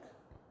do you think?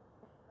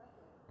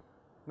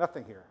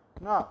 Nothing here.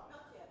 No. Not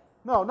yet.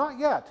 No, not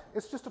yet.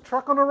 It's just a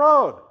truck on the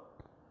road.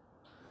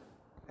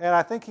 And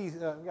I think he's,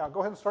 yeah,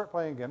 go ahead and start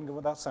playing again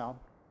without sound.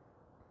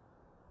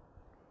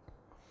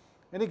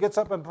 And he gets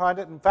up and finds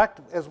it. In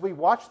fact, as we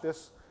watch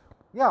this,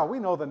 yeah, we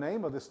know the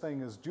name of this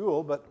thing is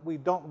Jewel, but we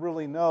don't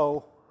really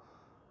know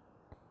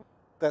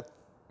that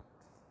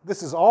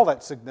this is all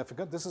that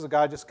significant. This is a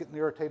guy just getting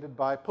irritated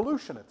by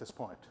pollution at this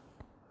point.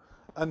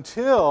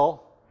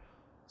 Until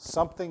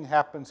something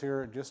happens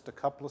here in just a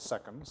couple of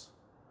seconds.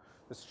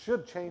 This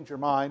should change your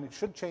mind. It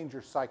should change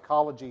your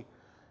psychology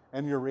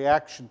and your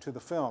reaction to the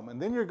film. And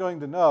then you're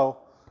going to know,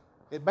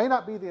 it may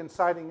not be the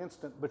inciting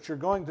incident, but you're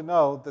going to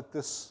know that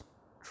this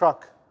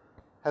truck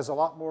has a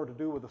lot more to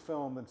do with the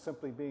film than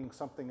simply being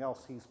something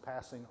else he's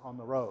passing on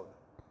the road.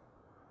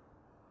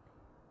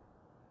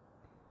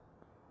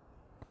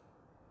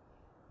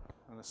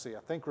 Let's see, I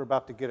think we're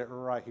about to get it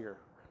right here.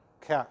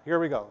 Here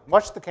we go.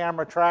 Watch the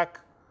camera track.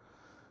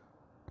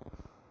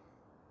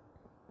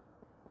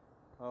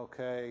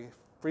 Okay,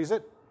 freeze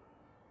it.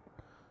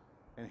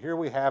 And here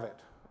we have it.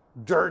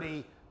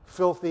 Dirty,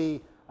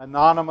 filthy,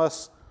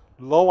 anonymous,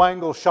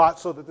 low-angle shot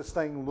so that this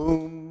thing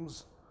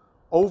looms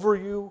over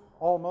you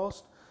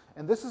almost.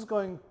 And this is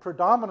going to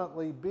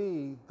predominantly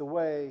be the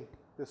way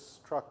this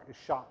truck is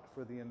shot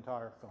for the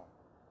entire film.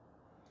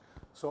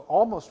 So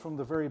almost from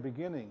the very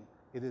beginning,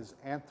 it is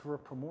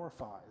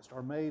anthropomorphized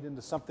or made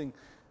into something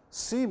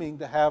seeming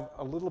to have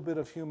a little bit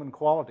of human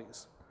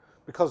qualities.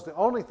 Because the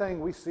only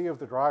thing we see of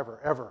the driver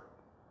ever,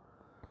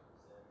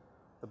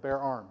 the bare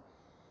arm,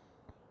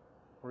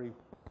 where he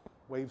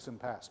waves him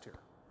past here.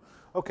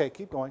 Okay,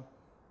 keep going.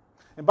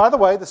 And by the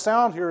way, the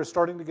sound here is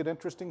starting to get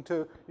interesting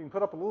too. You can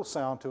put up a little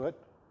sound to it.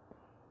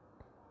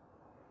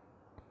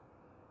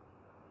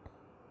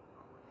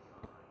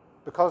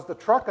 Because the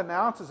truck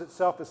announces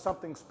itself as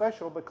something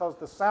special because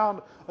the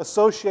sound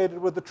associated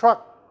with the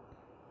truck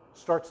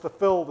starts to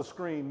fill the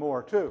screen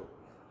more too.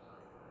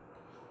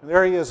 And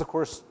there he is, of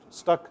course,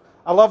 stuck.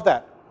 I love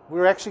that.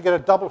 We actually get a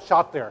double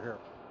shot there here.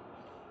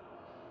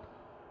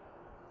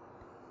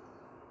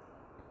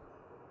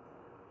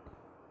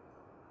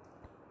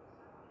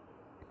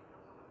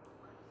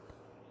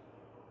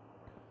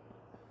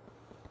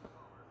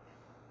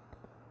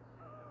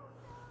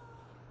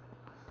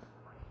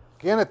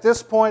 Again, at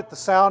this point, the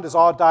sound is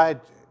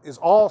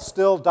all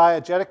still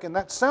diegetic, and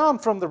that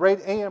sound from the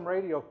AM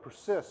radio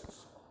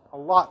persists a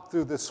lot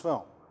through this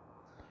film.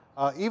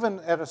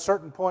 Even at a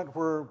certain point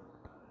where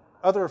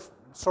other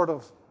sort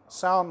of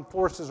sound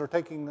forces are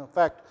taking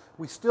effect,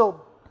 we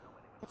still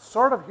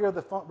sort of hear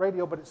the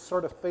radio, but it's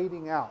sort of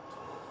fading out.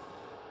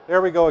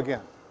 There we go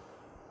again.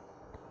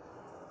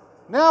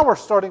 Now we're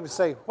starting to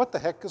say, what the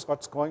heck is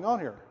what's going on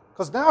here?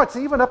 Because now it's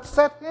even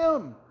upset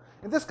him.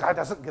 And this guy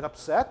doesn't get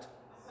upset.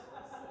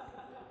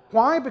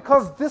 Why?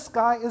 Because this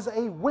guy is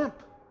a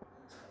wimp.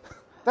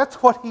 That's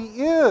what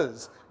he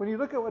is. When you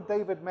look at what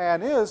David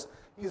Mann is,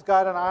 he's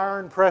got an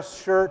iron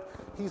press shirt.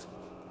 He's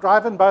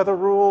driving by the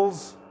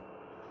rules.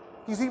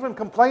 He's even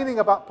complaining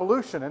about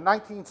pollution in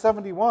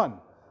 1971.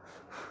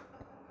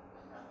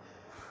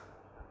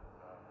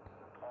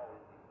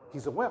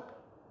 He's a wimp.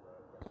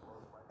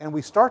 And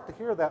we start to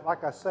hear that,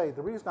 like I say,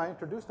 the reason I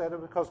introduced that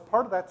is because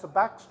part of that's a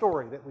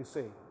backstory that we see.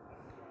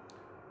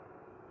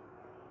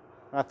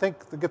 And I think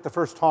we get the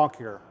first honk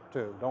here,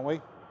 too, don't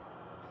we?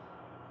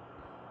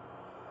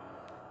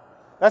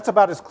 That's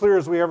about as clear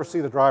as we ever see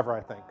the driver,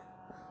 I think.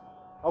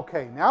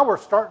 Okay, now we're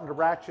starting to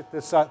ratchet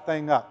this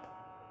thing up.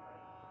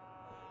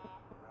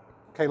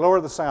 Okay,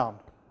 lower the sound.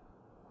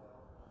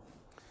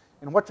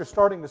 And what you're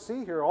starting to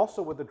see here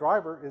also with the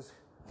driver is,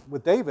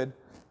 with David,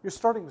 you're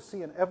starting to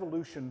see an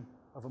evolution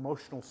of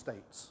emotional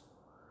states.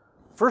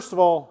 First of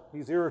all,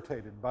 he's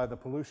irritated by the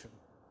pollution.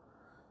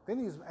 Then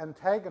he's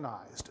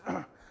antagonized.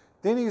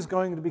 Then he's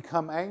going to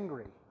become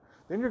angry.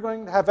 Then you're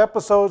going to have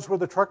episodes where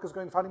the truck is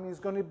going to find him. He's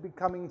going to be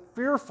becoming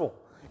fearful.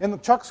 In the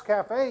Chuck's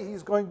Cafe,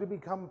 he's going to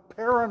become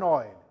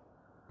paranoid.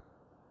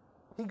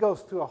 He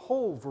goes through a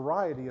whole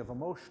variety of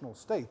emotional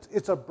states.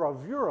 It's a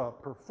bravura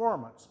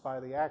performance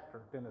by the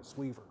actor, Dennis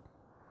Weaver.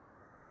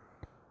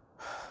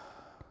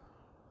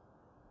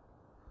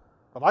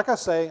 But like I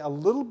say, a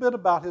little bit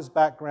about his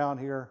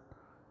background here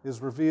is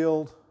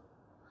revealed,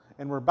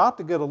 and we're about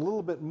to get a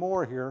little bit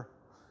more here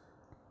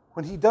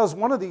when he does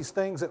one of these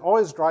things that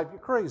always drive you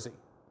crazy.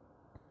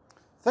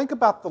 Think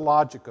about the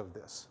logic of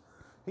this.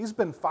 He's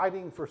been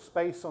fighting for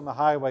space on the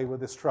highway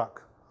with his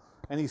truck,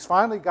 and he's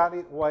finally got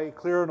it away,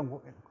 clearing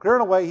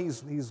away.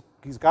 He's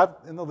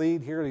got in the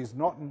lead here. He's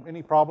not in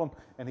any problem,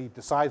 and he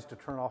decides to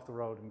turn off the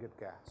road and get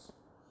gas.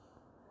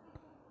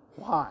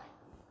 Why?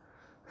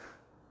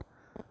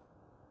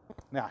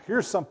 Now,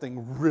 here's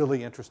something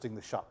really interesting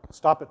to shot.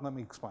 Stop it and let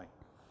me explain.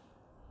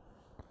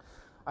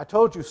 I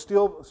told you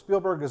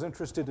Spielberg is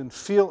interested in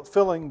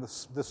filling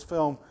this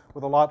film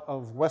with a lot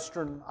of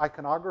Western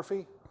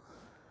iconography.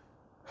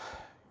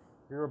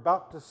 You're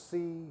about to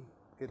see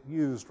it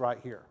used right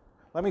here.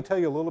 Let me tell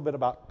you a little bit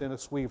about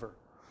Dennis Weaver.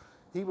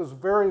 He was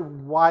very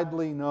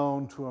widely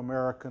known to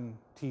American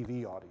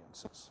TV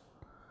audiences.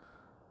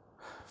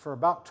 For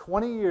about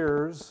 20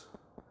 years,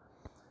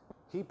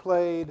 he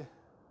played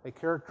a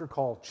character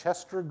called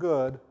Chester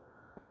Good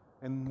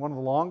in one of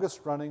the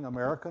longest-running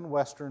American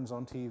Westerns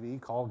on TV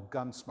called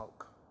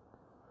Gunsmoke,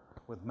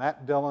 with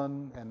Matt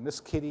Dillon and Miss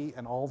Kitty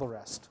and all the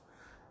rest.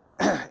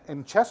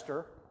 And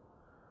Chester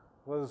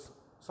was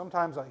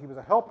sometimes he was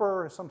a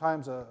helper,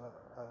 sometimes a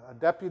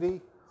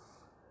deputy,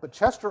 but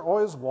Chester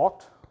always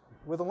walked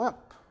with a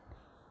limp,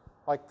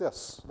 like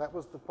this. That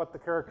was what the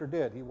character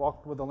did. He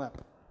walked with a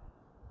limp.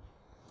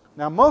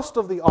 Now, most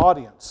of the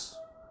audience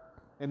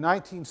in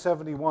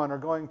 1971 are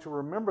going to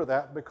remember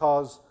that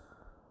because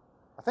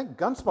I think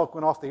Gunsmoke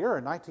went off the air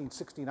in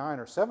 1969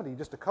 or 70,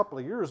 just a couple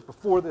of years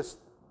before this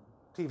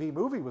TV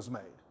movie was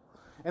made.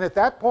 And at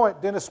that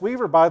point, Dennis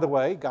Weaver, by the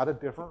way, got a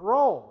different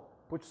role,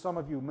 which some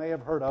of you may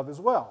have heard of as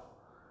well.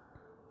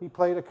 He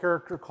played a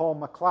character called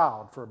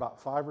McCloud for about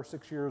 5 or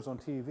 6 years on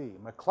TV.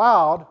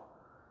 McCloud,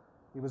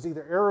 he was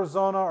either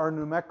Arizona or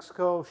New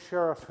Mexico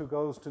sheriff who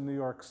goes to New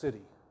York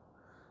City,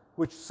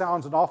 which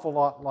sounds an awful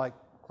lot like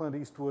Clint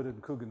Eastwood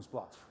and Coogan's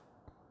Bluff,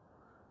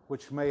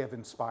 which may have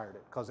inspired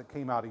it because it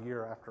came out a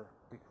year after.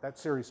 That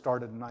series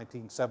started in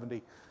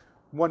 1970,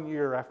 1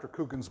 year after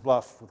Coogan's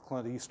Bluff with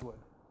Clint Eastwood.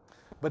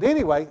 But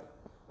anyway,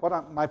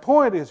 my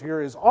point is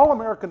here is all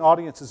American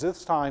audiences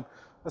this time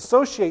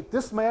associate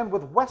this man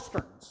with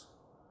Westerns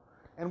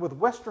and with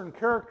Western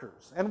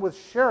characters and with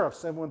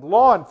sheriffs and with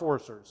law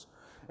enforcers.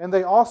 And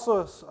they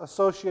also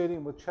associate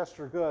him with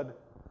Chester Good,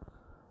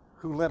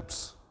 who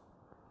limps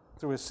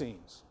through his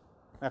scenes.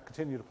 Now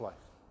continue to play.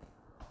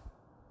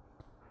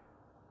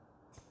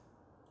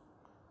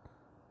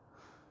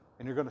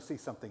 And you're going to see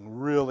something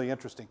really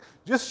interesting.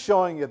 Just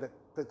showing you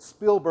that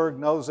Spielberg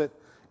knows it,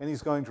 and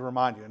he's going to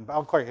remind you. And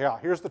okay, yeah,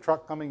 here's the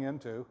truck coming in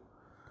too.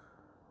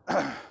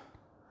 And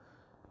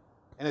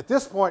at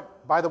this point,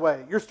 by the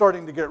way, you're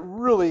starting to get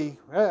really,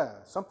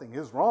 something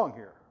is wrong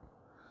here.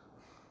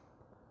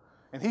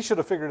 And he should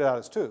have figured it out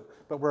as too.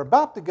 But we're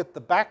about to get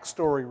the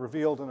backstory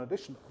revealed in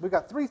addition. We've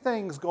got three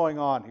things going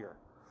on here.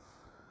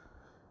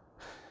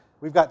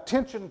 We've got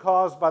tension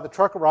caused by the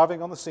truck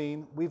arriving on the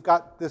scene. We've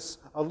got this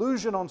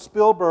allusion on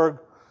Spielberg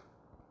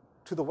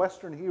to the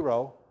Western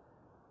hero.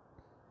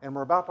 And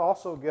we're about to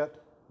also get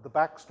the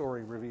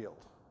backstory revealed.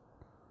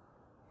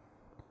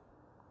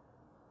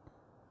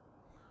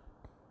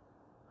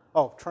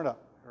 Oh, turn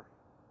up your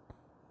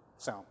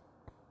sound.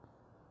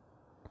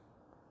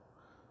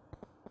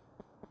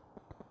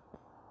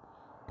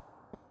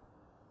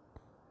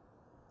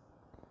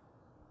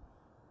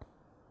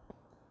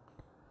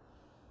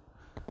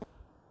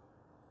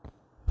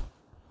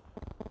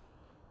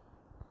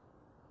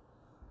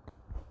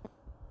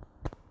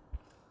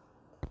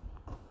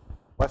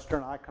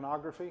 Western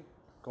iconography,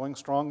 going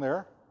strong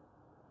there.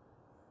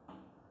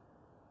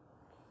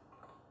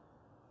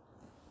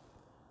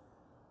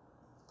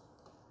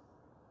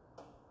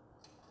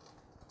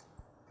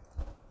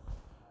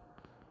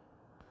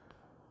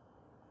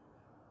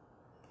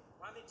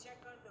 Want me to check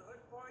on the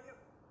hood for you?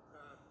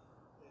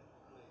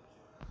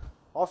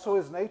 Also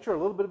his nature, a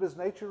little bit of his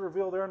nature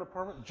revealed there in the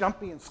permit,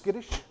 jumpy and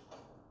skittish.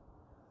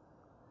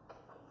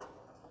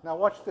 Now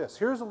watch this.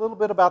 Here's a little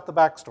bit about the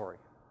backstory.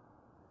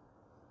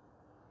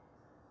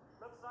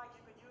 Looks like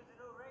you could use a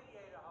new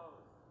radiator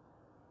hose.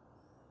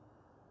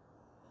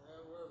 Yeah,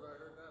 where have I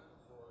heard that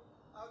before?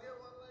 I'll get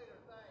one later,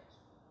 thanks.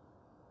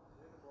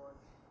 Here, boy.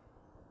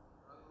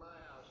 Not in my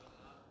house,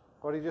 not.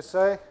 What did he just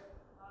say?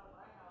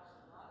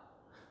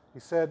 He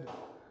said,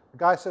 the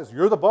guy says,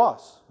 you're the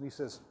boss. And he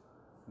says,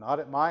 not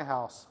at my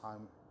house,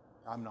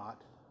 I'm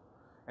not.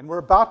 And we're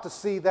about to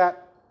see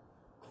that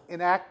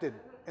enacted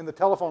in the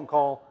telephone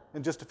call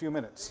in just a few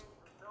minutes.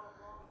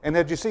 And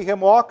did you see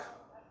him walk?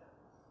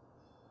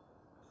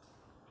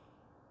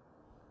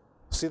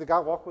 See the guy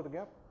walk with a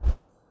gimp?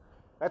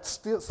 That's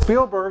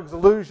Spielberg's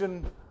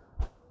allusion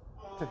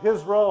to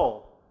his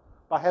role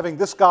by having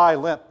this guy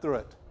limp through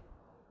it.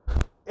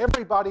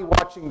 Everybody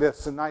watching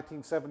this in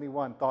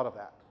 1971 thought of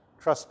that.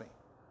 Trust me.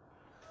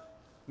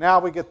 Now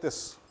we get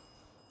this,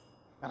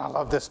 and I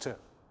love this too.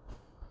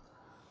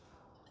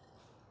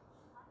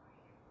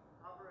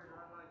 Operator,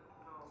 I'd like to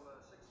call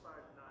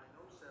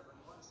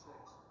 659-0716.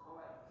 Go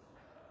ahead.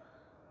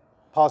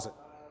 Pause it.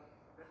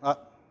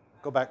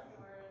 Go back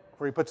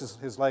where he puts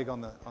his leg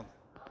on the. Operator,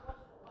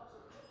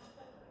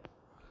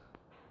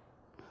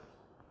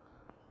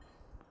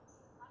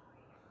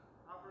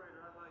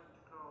 I'd like to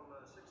call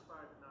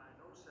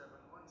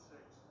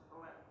 659-0716. Go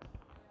ahead.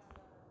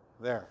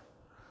 There.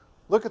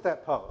 Look at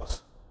that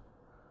pose.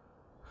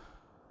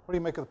 What do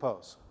you make of the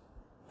pose?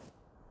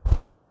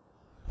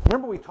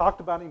 Remember we talked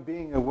about him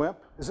being a wimp?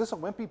 Is this a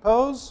wimpy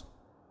pose?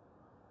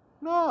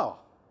 No.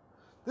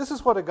 This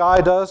is what a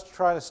guy does to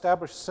try to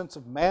establish a sense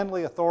of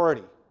manly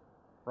authority.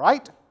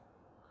 Right?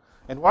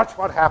 And watch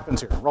what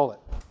happens here. Roll it.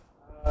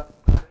 Ready?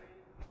 Man,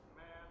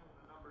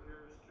 the number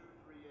here is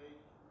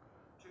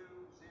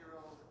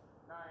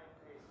 238-2098.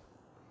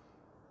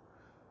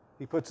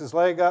 He puts his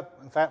leg up,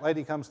 and fat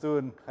lady comes through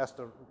and has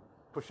to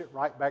push it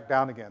right back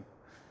down again.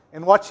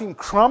 And watch him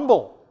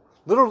crumble.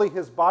 Literally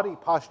his body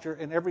posture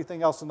and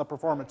everything else in the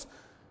performance.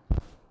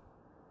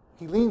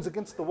 He leans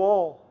against the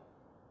wall.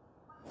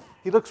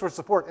 He looks for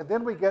support. And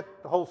then we get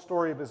the whole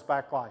story of his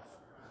back life.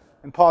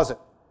 And pause it.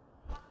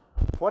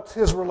 What's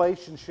his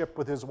relationship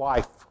with his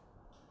wife?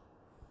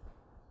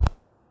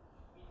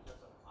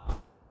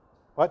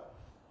 What?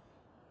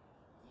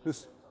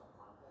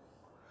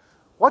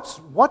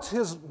 What's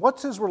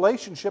his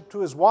relationship to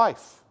his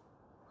wife?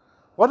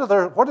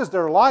 What is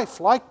their life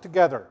like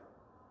together?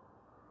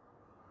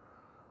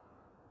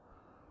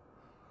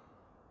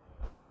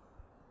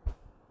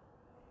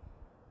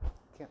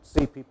 Can't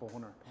see people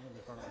when they're in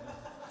front of me.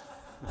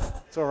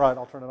 It's all right,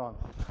 I'll turn it on.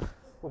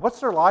 Well, what's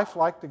their life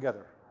like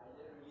together?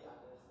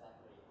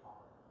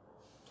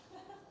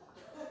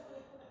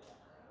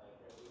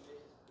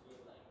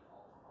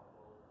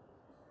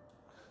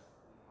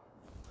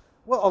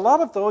 Well, a lot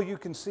of though you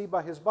can see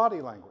by his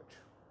body language.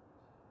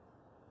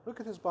 Look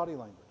at his body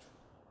language.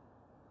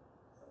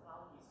 Somehow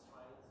he's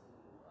trying to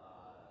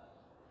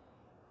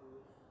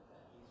prove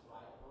that he's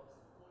right about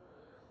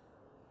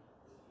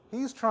something.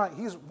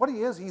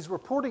 He's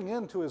reporting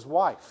in to his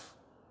wife.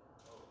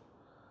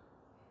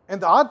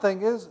 And the odd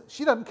thing is,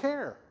 she doesn't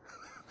care.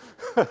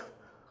 What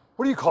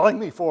are you calling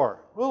me for?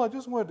 Well, I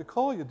just wanted to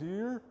call you,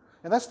 dear.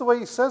 And that's the way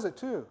he says it,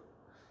 too.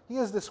 He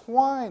has this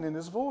whine in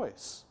his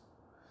voice.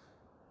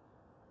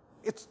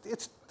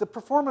 The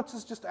performance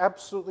is just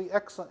absolutely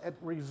excellent at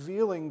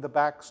revealing the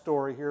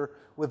backstory here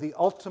with the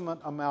ultimate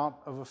amount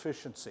of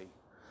efficiency.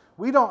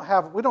 We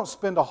don't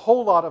spend a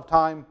whole lot of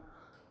time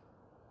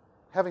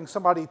having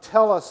somebody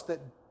tell us that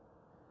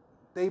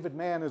David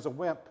Mann is a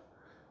wimp.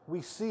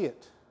 We see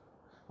it.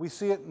 We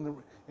see it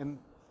in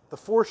the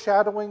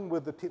foreshadowing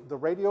with the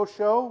radio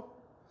show.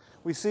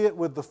 We see it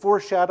with the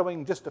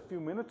foreshadowing just a few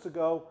minutes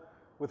ago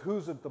with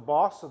who's the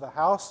boss of the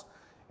house.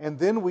 And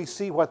then we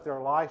see what their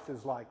life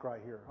is like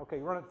right here. Okay,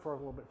 run it for a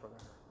little bit further.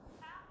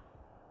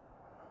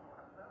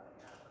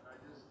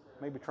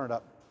 Maybe turn it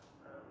up.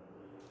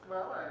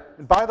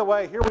 And by the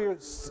way, here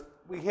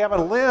we have a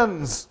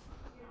lens.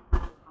 No, I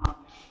don't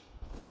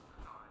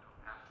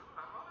have to.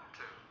 I wanted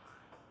to.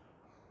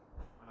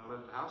 When I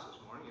left the house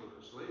this morning, he was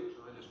asleep,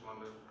 so I just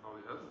wanted to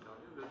probably doesn't tell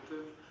you that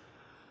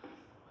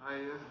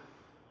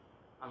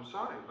I'm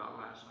sorry about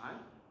last night.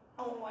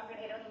 Oh, I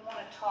really don't want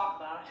to talk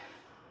about it.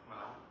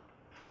 Well,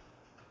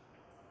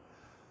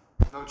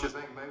 don't you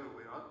think maybe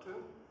we ought to?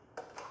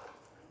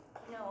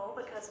 No,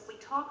 because if we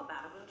talk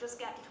about it, we'll just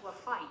get into a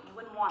fight. You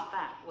wouldn't want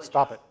that, would you?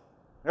 Stop it.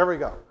 There we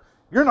go.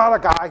 You're not a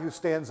guy who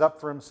stands up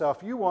for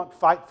himself. You won't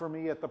fight for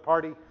me at the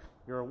party.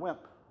 You're a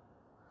wimp.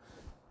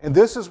 And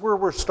this is where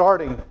we're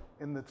starting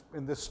in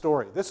this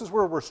story. This is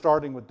where we're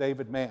starting with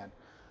David Mann.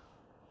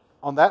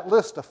 On that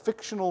list of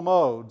fictional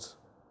modes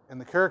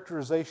and the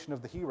characterization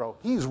of the hero,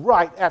 he's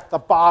right at the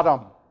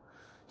bottom.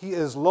 He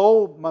is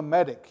low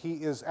mimetic.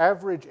 He is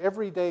average,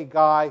 everyday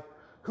guy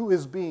who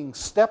is being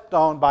stepped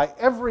on by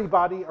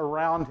everybody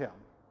around him.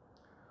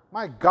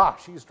 My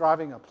gosh, he's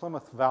driving a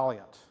Plymouth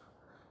Valiant.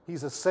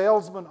 He's a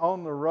salesman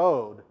on the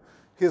road.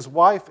 His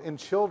wife and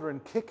children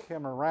kick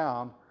him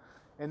around.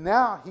 And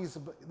now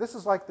this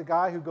is like the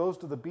guy who goes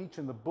to the beach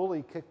and the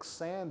bully kicks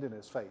sand in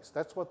his face.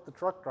 That's what the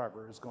truck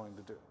driver is going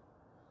to do.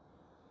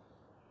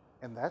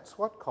 And that's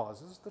what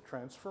causes the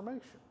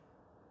transformation.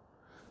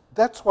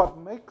 That's what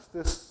makes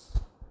this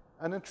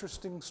an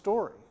interesting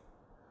story.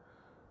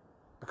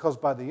 Because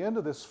by the end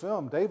of this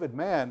film, David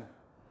Mann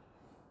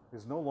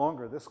is no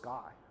longer this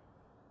guy.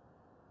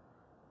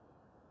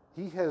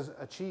 He has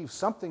achieved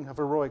something of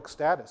heroic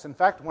status. In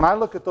fact, when I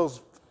look at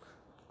those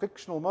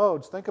fictional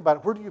modes, think about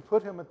it. Where do you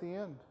put him at the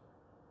end?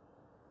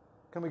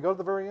 Can we go to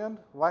the very end?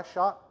 Last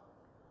shot?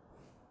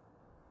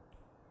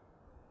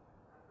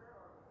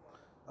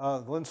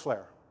 The lens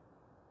flare.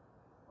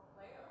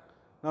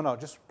 No,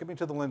 just give me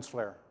to the lens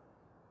flare.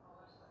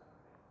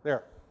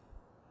 There.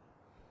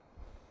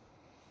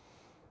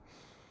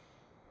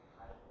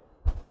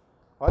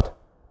 What?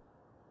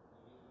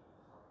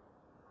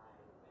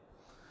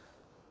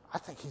 I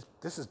think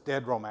this is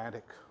dead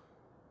romantic.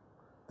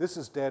 This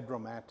is dead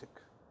romantic.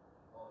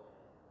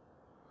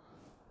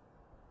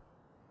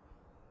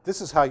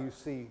 This is how you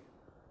see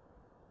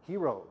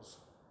heroes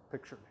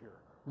pictured here.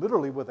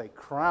 Literally with a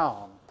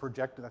crown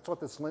projected. That's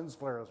what this lens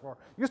flare is for.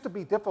 It used to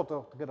be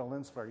difficult to get a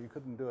lens flare. You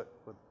couldn't do it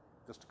with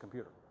just a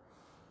computer.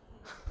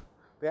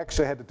 They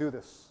actually had to do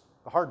this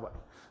the hard way.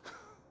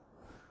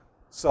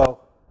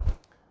 So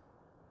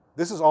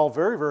this is all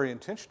very, very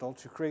intentional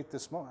to create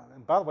this moment.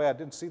 And by the way, I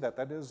didn't see that.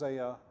 That is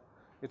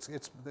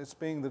it's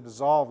being the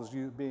dissolve is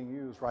being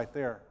used right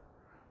there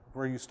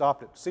where you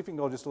stopped it. See if you can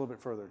go just a little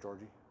bit further,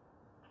 Georgie.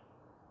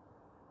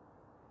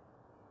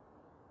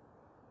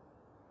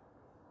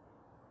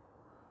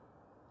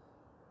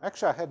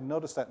 Actually, I hadn't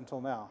noticed that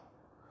until now,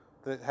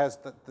 that it has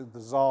the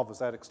dissolve is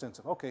that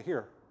extensive. Okay,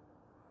 here.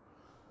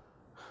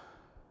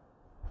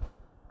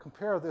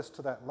 Compare this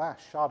to that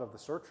last shot of the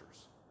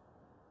searchers.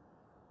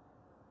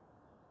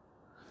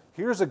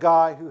 Here's a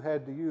guy who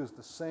had to use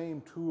the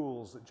same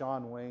tools that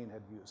John Wayne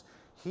had used.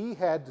 He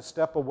had to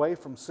step away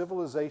from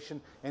civilization,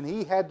 and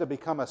he had to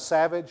become a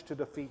savage to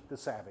defeat the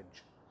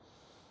savage.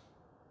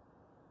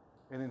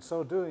 And in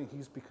so doing,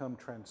 he's become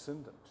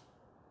transcendent.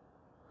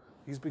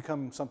 He's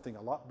become something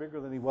a lot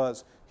bigger than he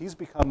was. He's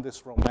become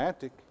this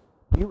romantic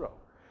hero.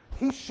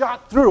 He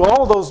shot through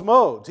all those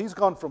modes. He's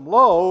gone from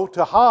low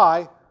to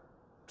high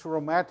to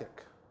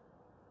romantic.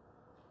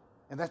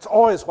 And that's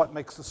always what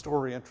makes the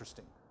story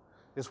interesting,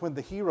 is when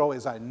the hero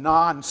is a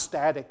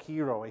non-static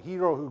hero, a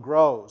hero who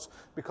grows.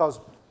 Because,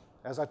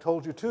 as I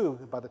told you too,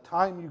 by the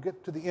time you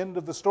get to the end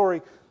of the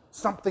story,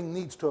 something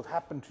needs to have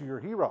happened to your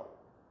hero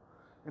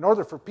in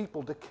order for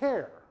people to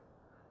care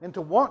and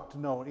to want to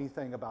know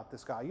anything about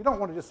this guy. You don't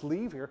want to just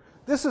leave here.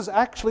 This is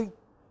actually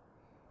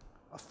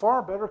a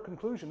far better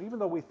conclusion, even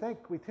though we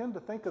tend to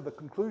think of the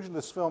conclusion of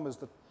this film as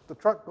the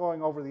truck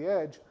going over the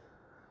edge.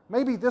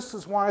 Maybe this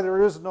is why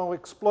there is no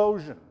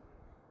explosion.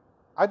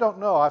 I don't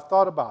know. I've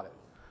thought about it.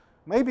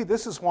 Maybe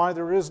this is why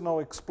there is no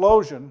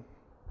explosion,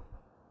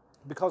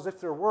 because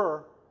if there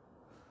were,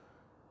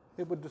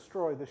 it would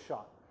destroy this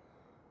shot.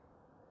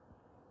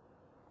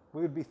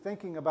 we would be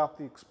thinking about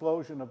the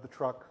explosion of the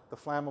truck, the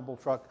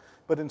flammable truck,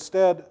 but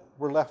instead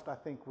we're left, I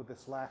think, with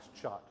this last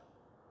shot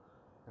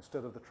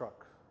instead of the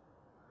truck.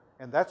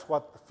 And that's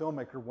what the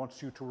filmmaker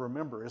wants you to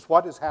remember, is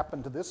what has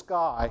happened to this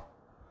guy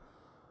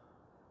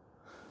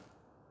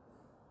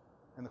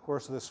in the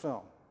course of this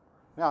film.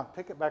 Now,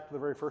 take it back to the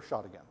very first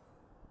shot again.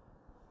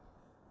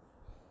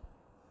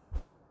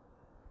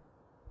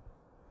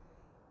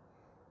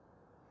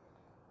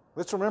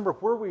 Let's remember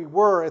where we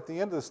were at the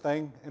end of this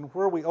thing and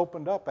where we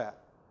opened up at.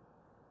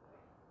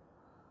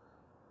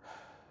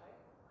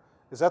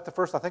 Is that the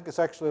first? I think it's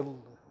actually...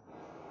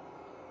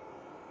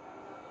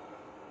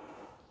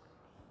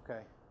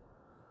 Okay.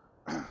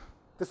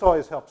 This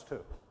always helps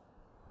too.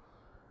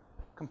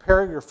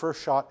 Compare your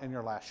first shot and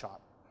your last shot.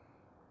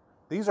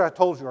 These, I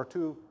told you, are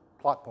two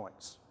plot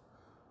points.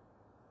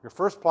 Your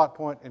first plot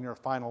point and your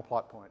final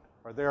plot point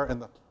are there in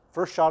the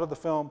first shot of the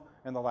film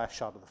and the last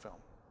shot of the film.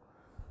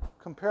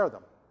 Compare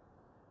them.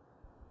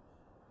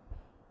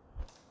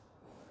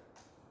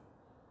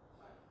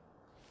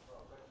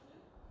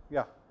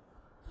 Yeah.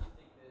 Do you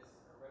think there's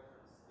a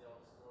reference to the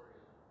old story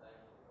of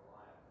David and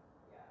Goliath?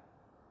 Yeah.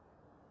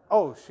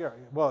 Oh, sure.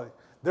 Well,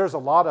 there's a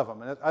lot of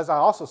them. And as I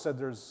also said,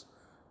 there's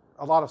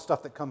a lot of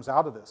stuff that comes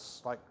out of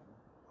this, like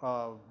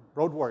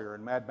Road Warrior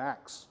and Mad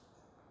Max,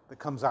 that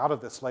comes out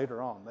of this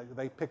later on.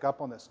 They pick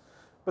up on this.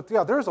 But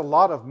yeah, there's a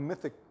lot of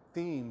mythic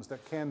themes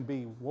that can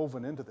be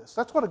woven into this.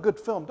 That's what a good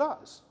film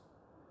does.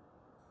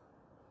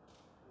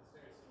 It's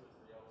very similar to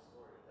the old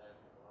story of David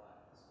and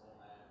Goliath. The small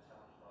man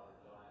challenged by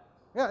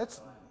the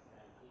giant.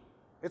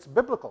 Yeah, it's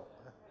biblical.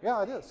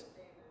 Yeah, it is.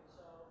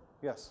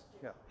 Yes,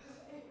 yeah.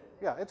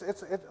 Yeah,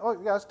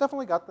 it's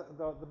definitely got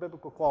the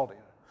biblical quality in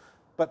it.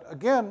 But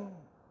again,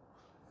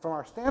 from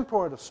our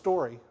standpoint of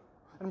story,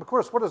 and of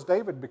course, what does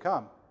David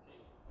become?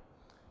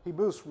 He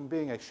moves from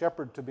being a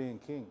shepherd to being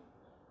king.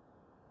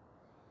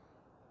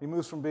 He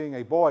moves from being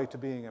a boy to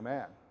being a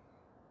man.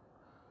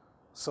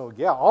 So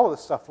yeah, all of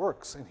this stuff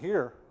works. And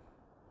here,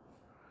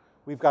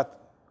 we've got,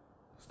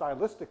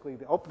 stylistically,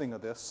 the opening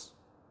of this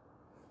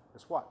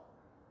is what?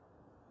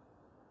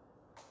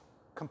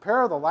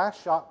 Compare the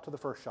last shot to the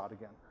first shot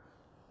again.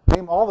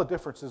 Name all the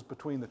differences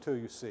between the two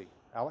you see.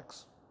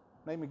 Alex,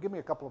 give me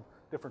a couple of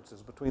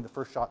differences between the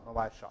first shot and the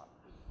last shot.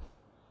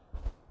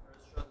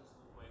 First shot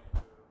is like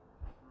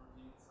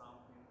routine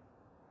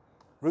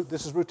something.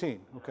 This is routine,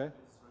 okay?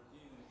 It's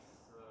routine.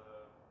 It's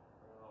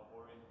I don't know,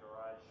 boring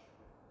garage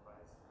with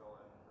bicycle,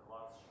 and the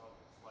last shot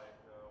is like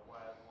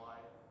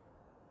wildlife,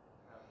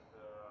 and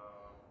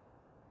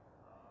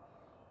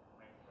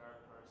main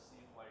character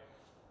seen like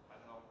I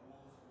don't know,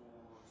 wolves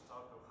who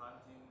start to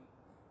hunting.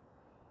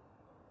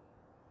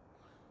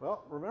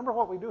 Well, remember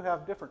what we do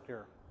have different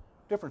here.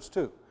 Difference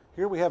too.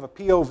 Here we have a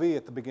POV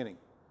at the beginning,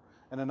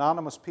 an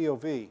anonymous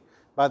POV.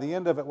 By the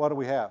end of it, what do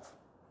we have?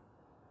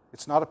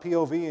 It's not a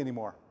POV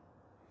anymore.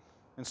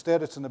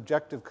 Instead, it's an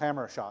objective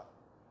camera shot.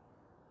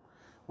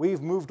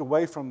 We've moved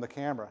away from the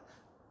camera.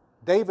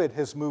 David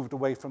has moved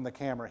away from the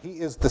camera. He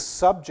is the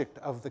subject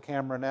of the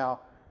camera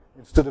now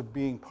instead of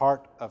being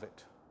part of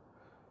it.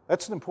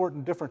 That's an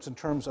important difference in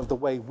terms of the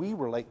way we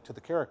relate to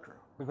the character.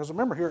 Because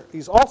remember here,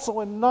 he's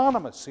also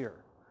anonymous here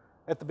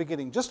at the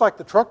beginning. Just like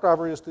the truck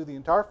driver is through the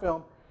entire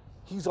film,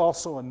 he's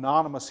also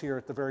anonymous here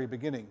at the very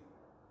beginning.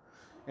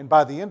 And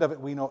by the end of it,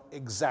 we know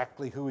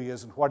exactly who he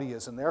is and what he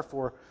is. And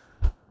therefore,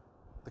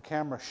 the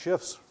camera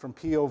shifts from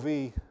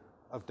POV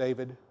of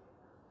David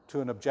to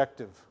an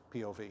objective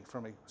POV.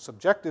 From a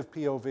subjective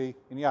POV,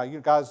 and yeah,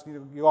 you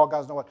all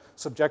guys know what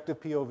subjective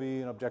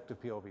POV and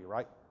objective POV,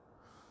 right?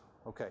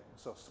 Okay,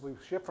 so we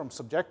shift from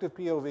subjective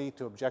POV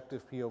to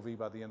objective POV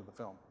by the end of the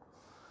film.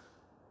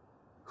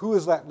 Who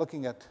is that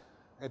looking at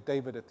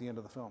David at the end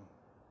of the film?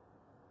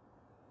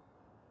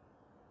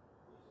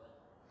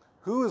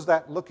 Who is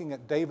that looking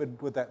at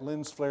David with that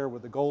lens flare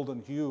with the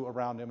golden hue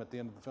around him at the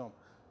end of the film?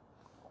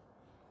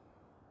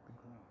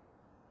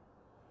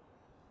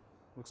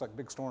 Looks like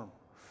Big Storm.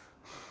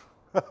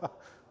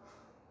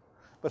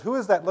 But who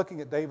is that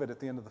looking at David at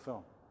the end of the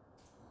film?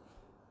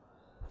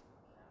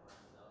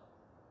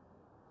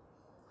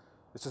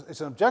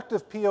 It's an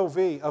objective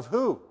POV of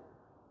who?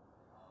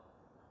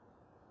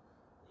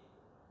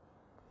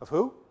 Of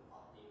who?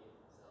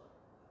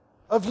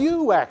 Of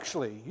you,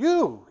 actually.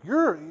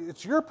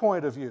 It's your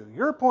point of view.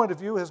 Your point of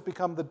view has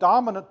become the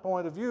dominant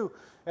point of view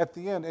at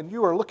the end, and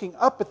you are looking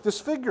up at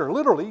this figure.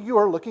 Literally, you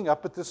are looking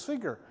up at this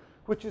figure,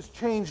 which has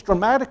changed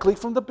dramatically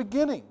from the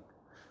beginning.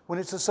 When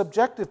it's a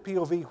subjective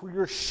POV, where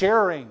you're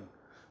sharing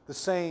the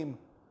same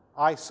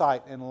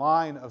eyesight and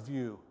line of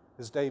view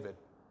as David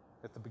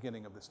at the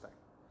beginning of this thing.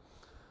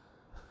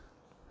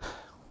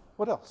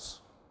 What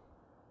else?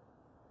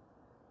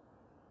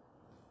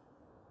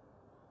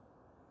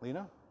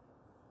 Lena?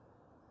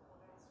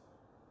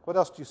 What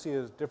else do you see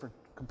as different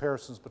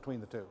comparisons between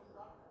the two?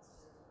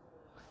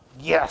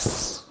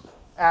 Yes,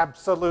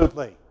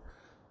 absolutely.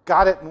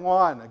 Got it in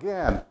one.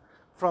 Again,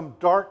 from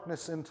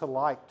darkness into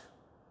light.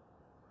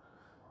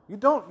 You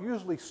don't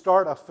usually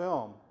start a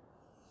film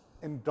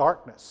in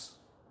darkness.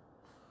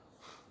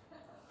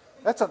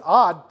 That's an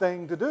odd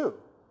thing to do.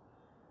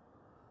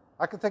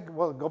 I can think,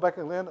 well, go back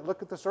and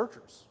look at the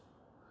Searchers.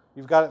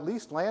 You've got at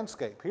least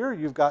landscape. Here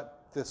you've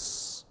got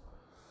this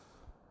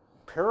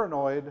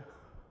paranoid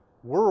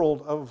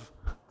world of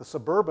the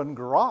suburban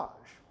garage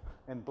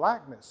and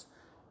blackness.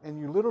 And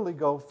you literally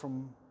go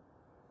from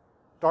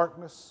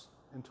darkness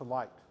into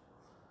light.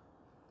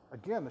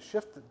 Again, the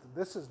shift,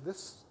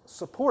 this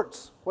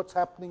supports what's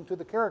happening to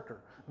the character.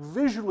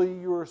 Visually,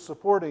 you are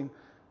supporting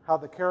how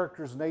the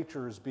character's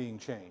nature is being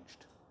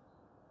changed.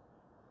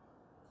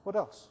 What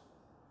else?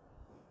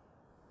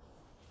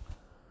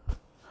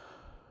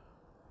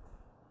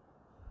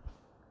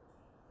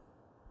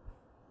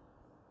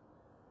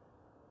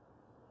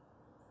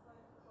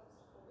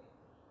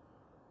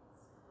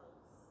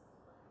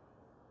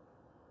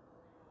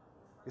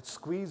 It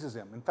squeezes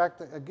him. In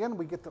fact, again,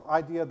 we get the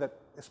idea that,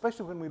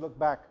 especially when we look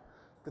back,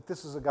 that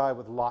this is a guy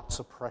with lots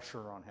of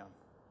pressure on him.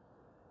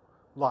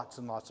 Lots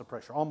and lots of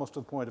pressure, almost to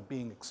the point of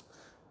being,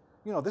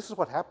 this is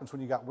what happens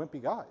when you got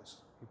wimpy guys.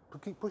 You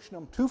keep pushing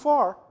them too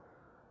far,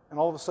 and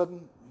all of a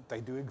sudden, they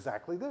do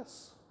exactly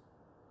this.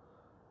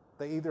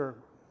 They either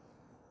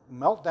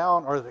melt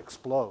down or they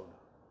explode.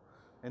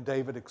 And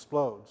David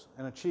explodes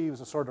and achieves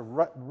a sort of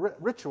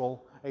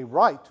ritual, a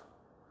rite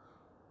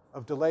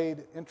of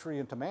delayed entry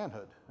into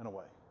manhood, in a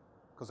way.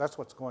 Because that's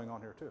what's going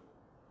on here, too.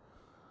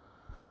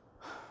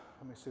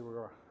 Let me see where we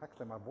are.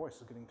 Actually, my voice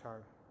is getting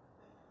tired.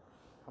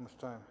 How much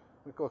time?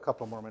 We'll go a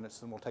couple more minutes,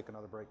 then we'll take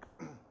another break.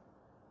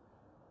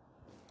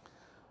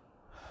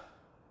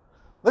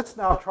 Let's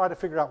now try to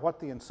figure out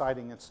what the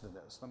inciting incident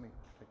is. Let me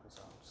take this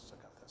out, since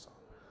I got this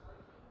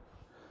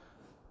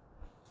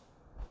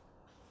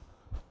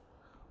on.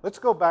 Let's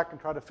go back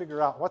and try to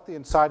figure out what the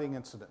inciting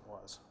incident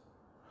was.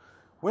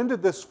 When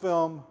did this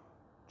film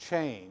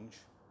change,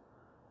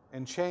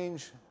 and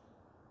change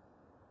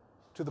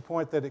to the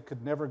point that it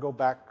could never go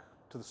back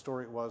to the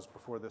story it was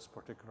before this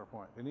particular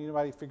point? Did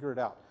anybody figure it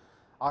out?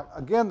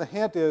 Again, the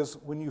hint is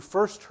when you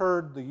first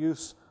heard the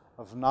use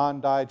of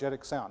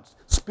non-diegetic sounds.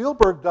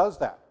 Spielberg does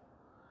that.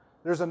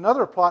 There's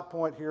another plot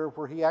point here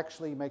where he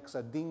actually makes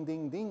a ding,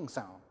 ding, ding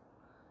sound.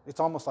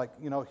 It's almost like,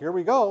 here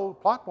we go,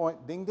 plot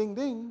point, ding, ding,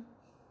 ding.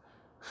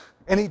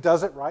 And he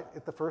does it right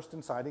at the first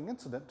inciting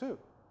incident, too.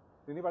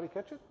 Did anybody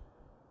catch it?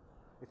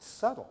 It's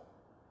subtle,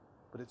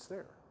 but it's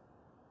there.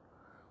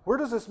 Where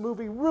does this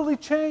movie really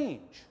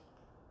change?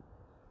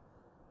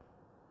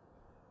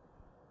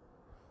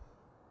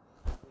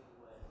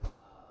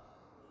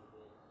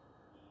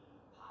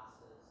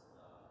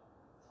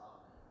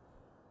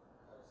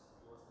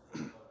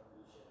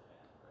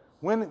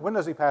 When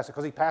does he pass it?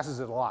 Because he passes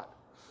it a lot.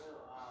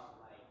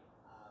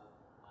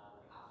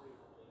 After he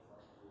completes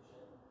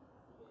contribution,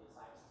 he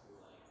decides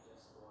to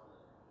just go on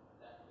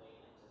the left lane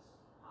and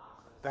just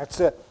pass. That's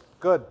it.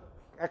 Good.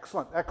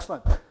 Excellent.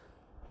 Excellent.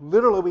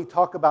 Literally, we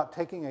talk about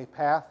taking a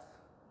path.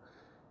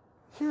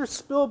 Here's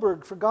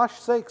Spielberg, for gosh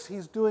sakes,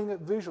 he's doing it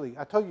visually.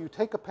 I tell you, you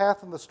take a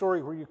path in the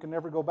story where you can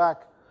never go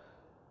back,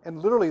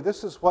 and literally,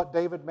 this is what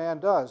David Mann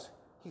does.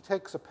 He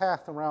takes a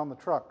path around the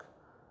truck.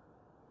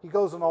 He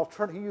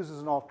uses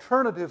an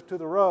alternative to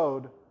the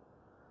road,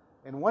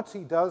 and once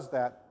he does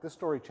that, this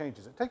story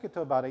changes. It takes it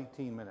to about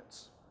 18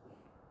 minutes.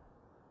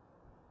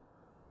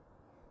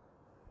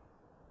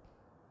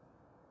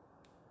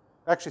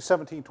 Actually,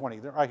 17:20.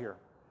 They're right here.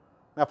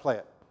 Now play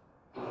it.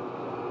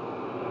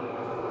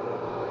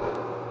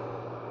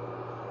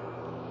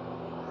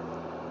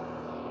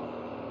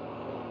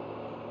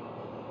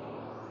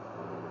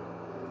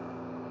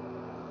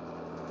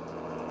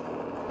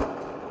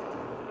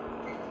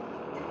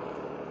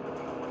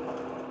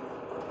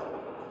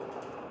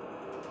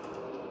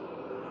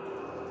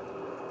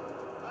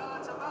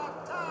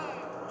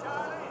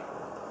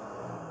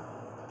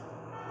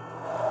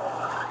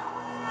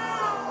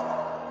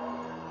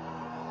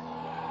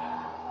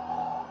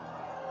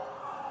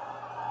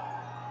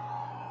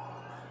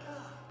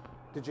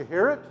 Did you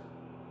hear it?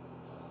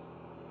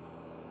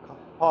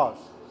 Pause.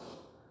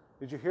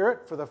 Did you hear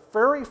it? For the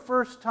very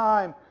first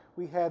time,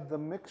 we had the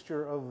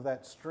mixture of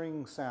that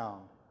string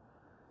sound.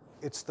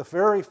 It's the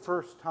very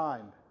first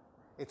time.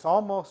 It's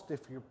almost,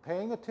 if you're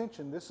paying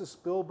attention, this is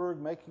Spielberg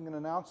making an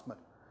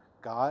announcement.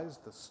 Guys,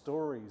 the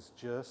story's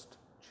just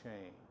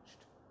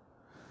changed.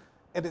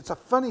 And it's a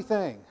funny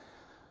thing.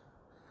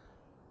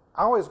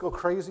 I always go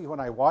crazy when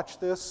I watch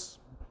this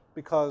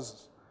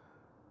because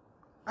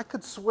I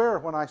could swear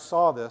when I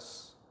saw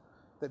this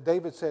that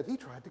David said, he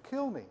tried to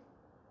kill me.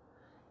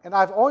 And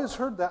I've always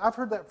heard that. I've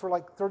heard that for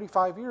like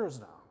 35 years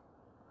now.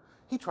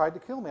 He tried to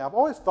kill me. I've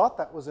always thought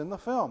that was in the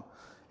film.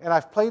 And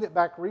I've played it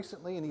back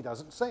recently, and he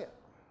doesn't say it.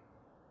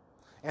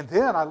 And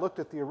then I looked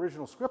at the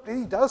original script, and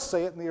he does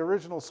say it in the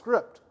original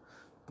script,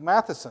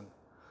 Matheson.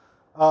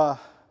 I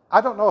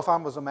don't know if I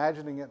was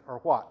imagining it or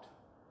what,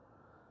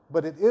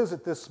 but it is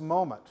at this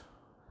moment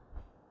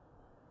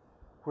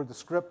where the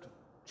script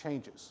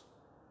changes.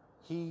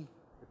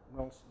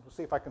 Let's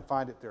see if I can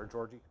find it there,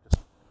 Georgie.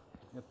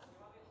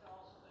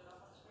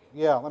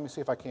 Yeah, let me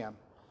see if I can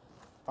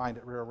find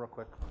it real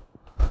quick.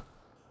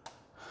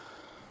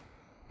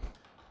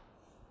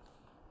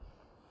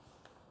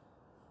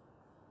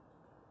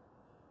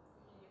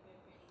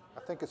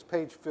 think it's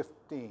page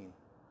 15,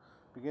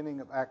 beginning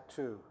of Act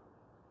 2.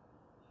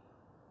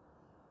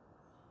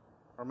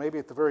 Or maybe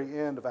at the very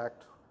end of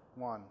Act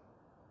 1. I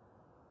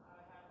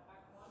have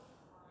Act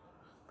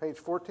 1. Page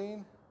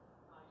 14?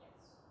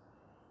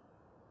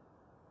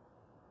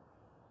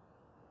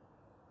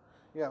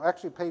 Yes. Yeah,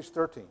 actually page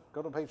 13.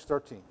 Go to page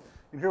 13.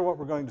 And here what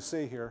we're going to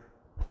see here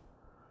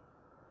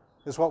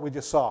is what we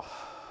just saw.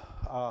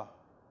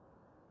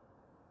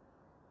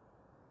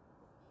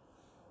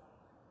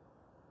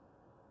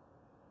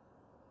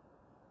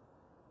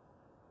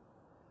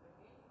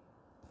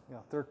 Yeah,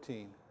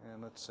 13.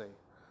 And let's see.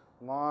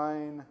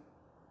 Line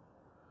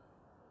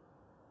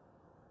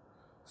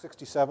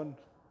 67.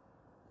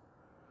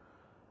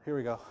 Here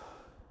we go.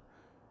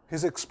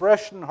 His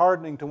expression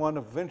hardening to one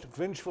of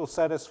vengeful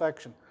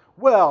satisfaction.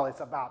 Well, it's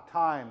about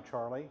time,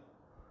 Charlie.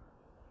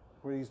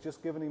 Where he's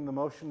just giving him the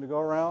motion to go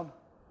around.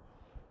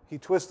 He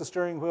twists the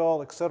steering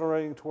wheel,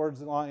 accelerating towards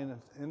the line,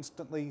 and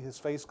instantly his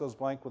face goes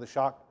blank with a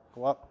shock.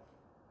 Go up.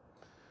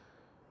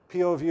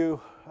 PO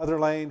view, other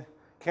lane.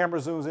 Camera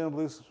zooms in,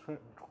 blues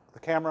the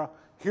camera.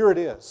 Here it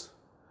is.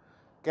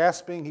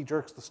 Gasping, he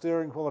jerks the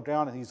steering wheel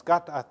down, and he's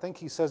got to, I think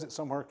he says it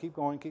somewhere. Keep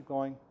going, keep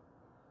going.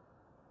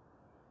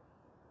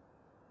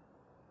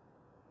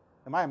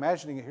 Am I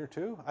imagining it here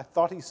too? I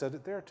thought he said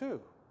it there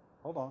too.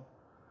 Hold on.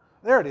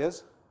 There it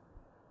is.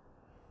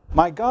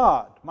 My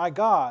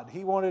God,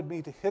 he wanted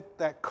me to hit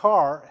that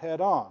car head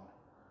on.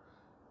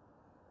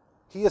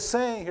 He is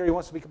saying here he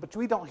wants to be, but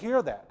we don't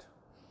hear that.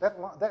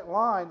 That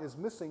line is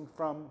missing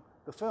from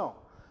the film.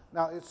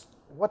 Now,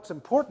 what's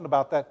important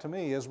about that to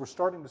me is we're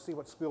starting to see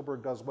what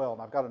Spielberg does well,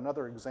 and I've got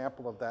another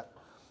example of that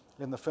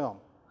in the film.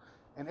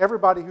 And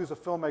everybody who's a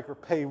filmmaker,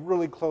 pay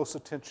really close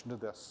attention to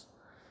this.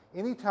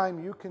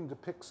 Anytime you can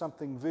depict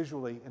something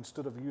visually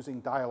instead of using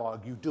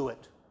dialogue, you do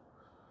it.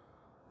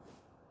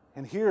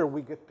 And here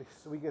we get to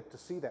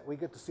see that. We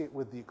get to see it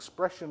with the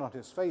expression on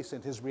his face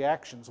and his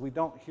reactions.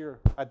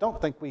 I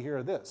don't think we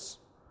hear this.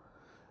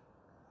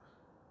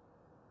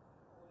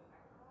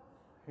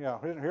 Yeah,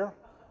 here.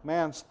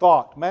 Man's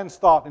thought,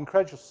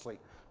 incredulously,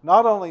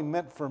 not only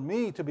meant for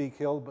me to be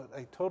killed, but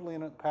a totally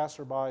innocent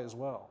passerby as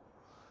well.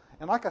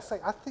 And like I say,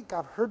 I think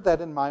I've heard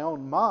that in my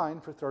own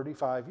mind for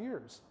 35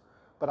 years,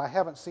 but I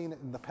haven't seen it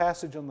in the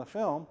passage on the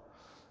film.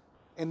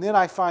 And then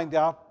I find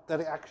out that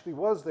it actually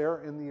was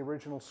there in the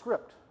original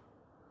script.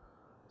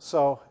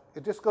 So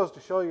it just goes to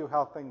show you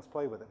how things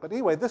play with it. But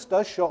anyway, this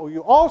does show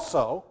you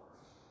also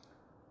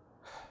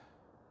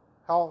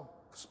how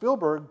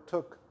Spielberg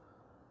took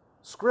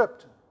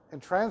script and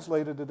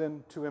translated it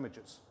into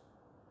images,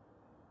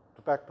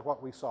 back to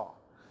what we saw.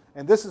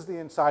 And this is the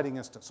inciting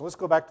instant. So let's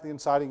go back to the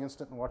inciting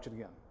instant and watch it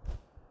again.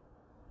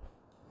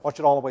 Watch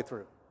it all the way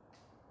through.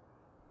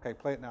 Okay,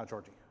 play it now,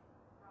 Georgie.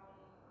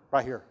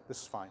 Right here.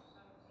 This is fine.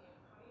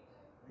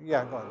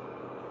 Yeah, go ahead.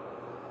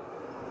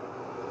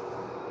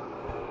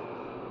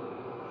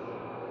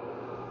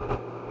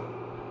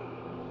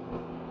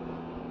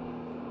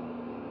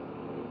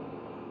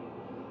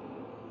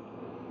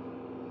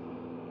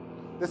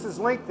 This is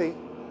lengthy,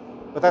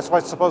 but that's what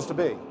it's supposed to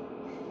be.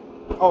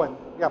 Oh, and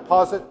yeah,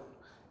 pause it.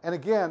 And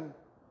again,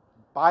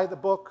 buy the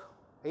book,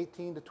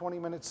 18 to 20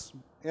 minutes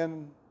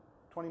in,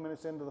 20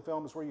 minutes into the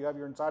film is where you have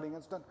your inciting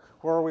instant.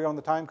 Where are we on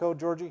the time code,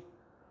 Georgie?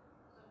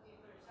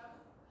 1737.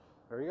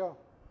 There you go.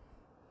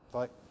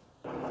 Like.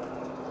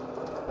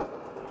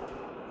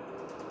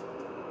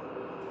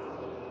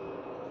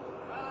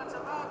 Well, it's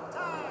about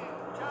time,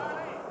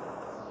 Charlie.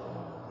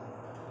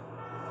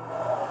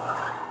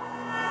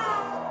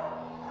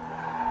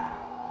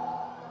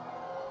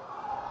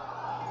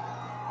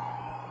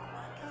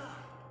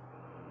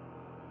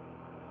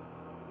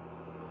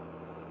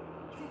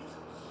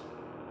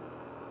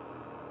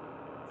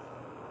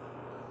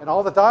 And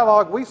all the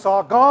dialogue we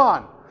saw,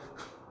 gone.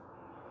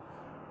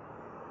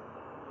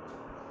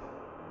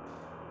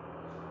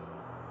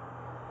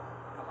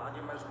 Come on,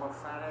 you miserable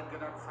fathead. Get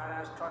that fat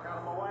ass truck out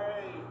of my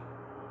way.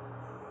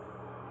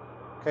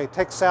 Okay,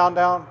 take sound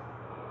down.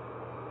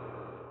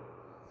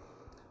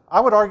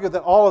 I would argue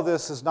that all of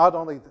this is not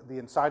only the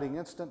inciting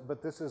instant,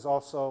 but this is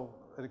also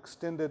an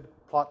extended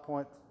plot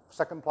point,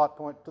 second plot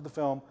point to the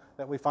film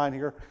that we find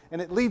here.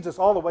 And it leads us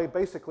all the way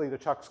basically to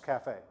Chuck's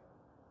Cafe.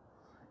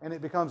 And it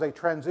becomes a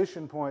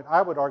transition point.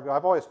 I would argue,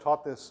 I've always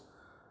taught this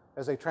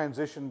as a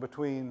transition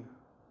between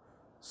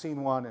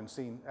scene one and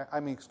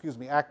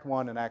act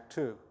one and act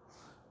two.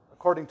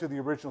 According to the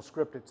original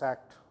script, it's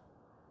act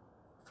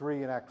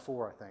 3 and act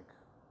 4, I think.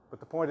 But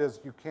the point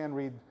is, you can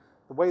read,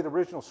 the way the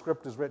original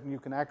script is written, you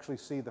can actually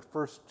see the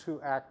first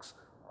 2 acts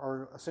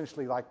are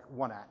essentially like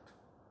 1 act.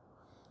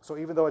 So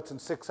even though it's in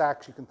 6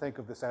 acts, you can think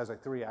of this as a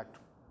 3-act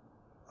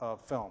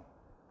film,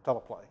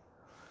 teleplay.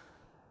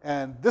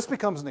 And this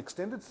becomes an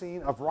extended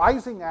scene of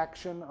rising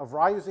action, of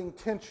rising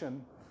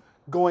tension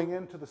going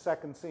into the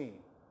second scene.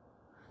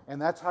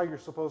 And that's how you're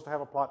supposed to have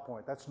a plot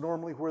point. That's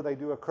normally where they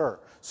do occur.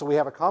 So we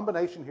have a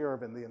combination here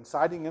of in the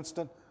inciting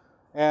instant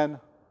and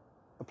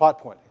the plot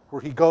point,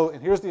 where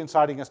and here's the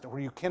inciting instant,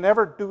 where you can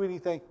never do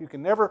anything, you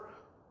can never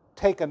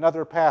take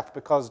another path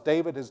because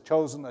David has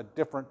chosen a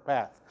different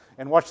path.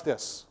 And watch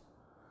this.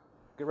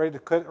 Get ready to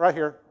cut it right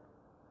here.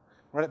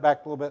 Run it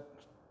back a little bit.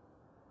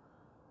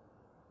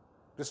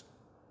 Just,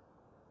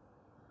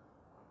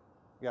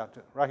 yeah,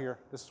 right here.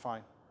 This is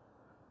fine.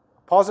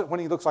 Pause it when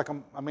he looks like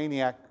a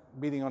maniac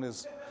beating on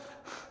his...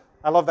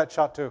 I love that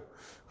shot too.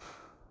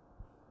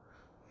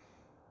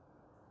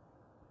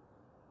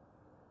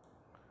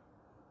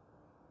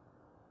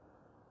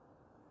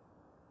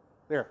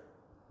 There.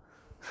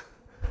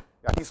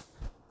 Yeah, he's,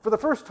 for the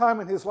first time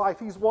in his life,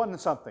 he's won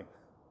something.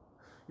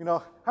 You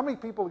know, how many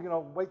people,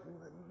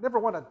 never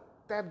won a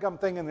dadgum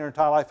thing in their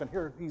entire life, and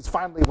here he's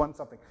finally won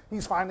something.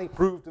 He's finally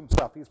proved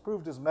himself. He's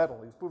proved his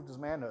mettle. He's proved his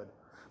manhood.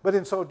 But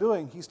in so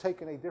doing, he's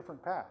taken a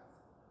different path.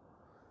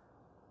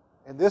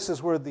 And this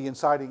is where the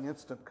inciting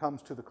incident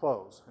comes to the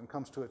close and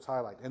comes to its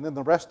highlight. And then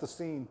the rest of the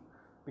scene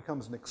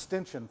becomes an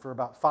extension for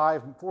about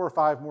 4 or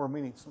 5 more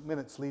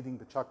minutes leading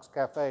to Chuck's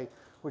Cafe,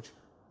 which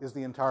is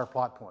the entire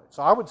plot point.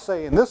 So I would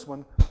say in this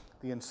one,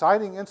 the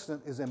inciting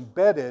incident is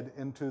embedded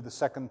into the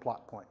second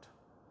plot point.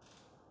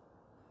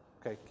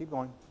 Okay, keep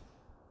going.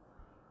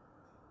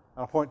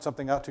 I'll point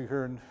something out to you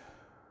here in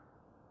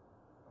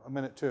a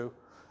minute too.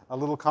 A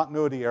little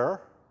continuity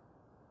error,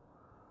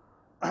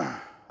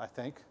 I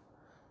think.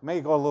 May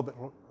go a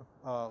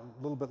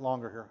little bit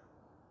longer here.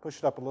 Push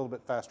it up a little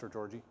bit faster,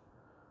 Georgie.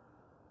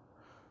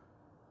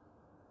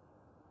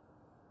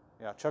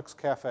 Yeah, Chuck's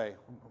Cafe,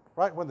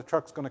 right when the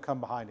truck's going to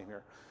come behind him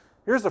here.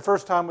 Here's the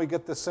first time we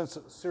get this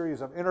series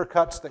of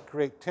intercuts that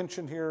create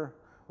tension here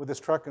with this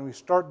truck, and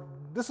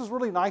this is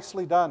really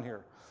nicely done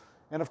here.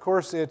 And of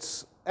course,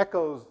 it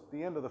echoes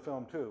the end of the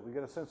film too. We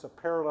get a sense of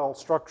parallel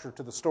structure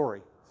to the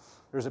story.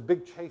 There's a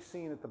big chase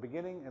scene at the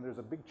beginning, and there's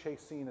a big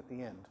chase scene at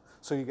the end.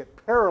 So you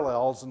get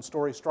parallels in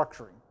story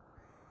structuring.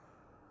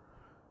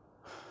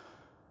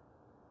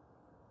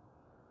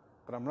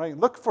 But I'm going to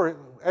look for,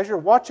 as you're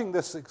watching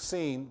this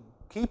scene,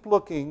 keep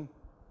looking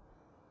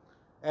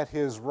at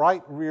his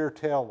right rear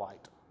tail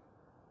light.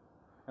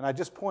 And I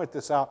just point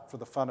this out for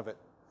the fun of it.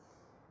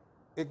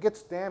 It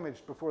gets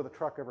damaged before the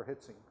truck ever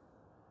hits him.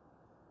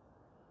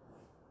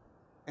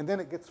 And then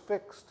it gets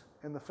fixed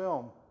in the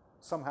film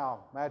somehow,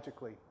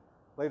 magically,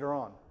 later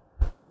on.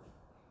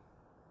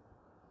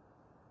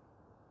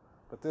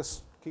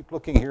 But keep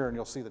looking here and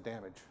you'll see the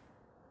damage.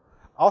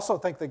 I also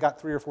think they got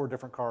 3 or 4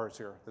 different cars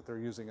here that they're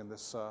using in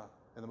this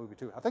in the movie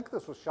too. I think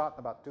this was shot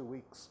in about 2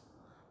 weeks,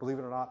 believe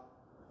it or not.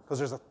 Because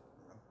there's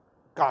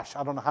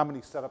I don't know how many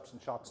setups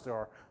and shots there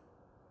are.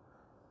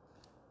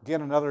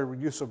 Again, another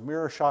use of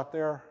mirror shot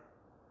there.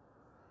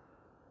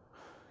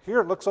 Here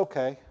it looks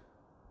okay.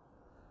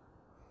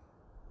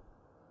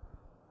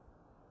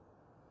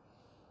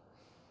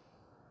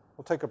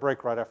 We'll take a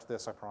break right after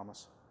this, I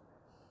promise.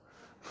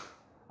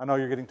 I know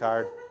you're getting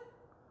tired.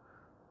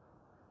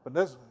 But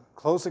this,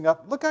 closing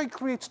up, look how he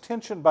creates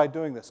tension by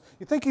doing this.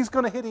 You think he's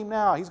going to hit him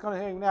now, he's going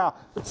to hit him now.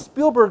 But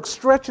Spielberg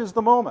stretches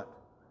the moment.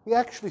 He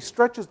actually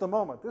stretches the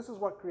moment. This is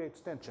what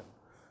creates tension.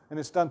 And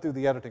it's done through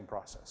the editing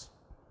process.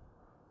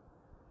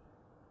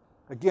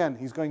 Again,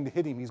 he's going to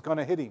hit him, he's going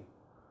to hit him.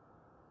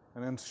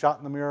 And then shot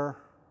in the mirror.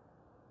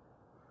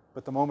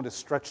 But the moment is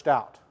stretched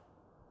out.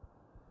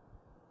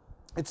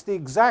 It's the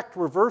exact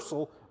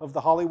reversal of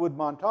the Hollywood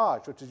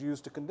montage, which is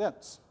used to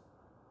condense.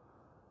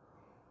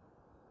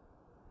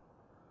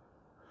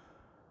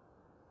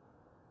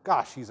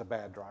 Gosh, he's a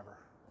bad driver.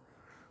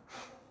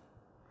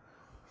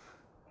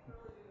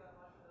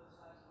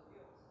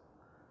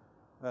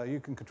 You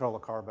can control a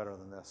car better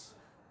than this.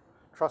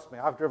 Trust me,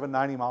 I've driven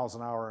 90 miles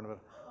an hour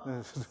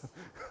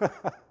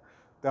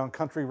down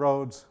country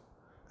roads.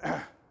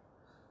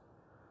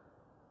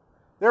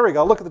 There we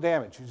go, look at the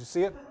damage. Did you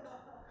see it?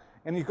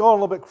 And you go a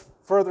little bit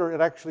further,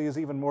 it actually is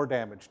even more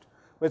damaged.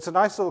 But it's a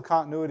nice little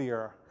continuity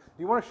error.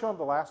 Do you want to show them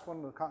the last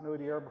one, the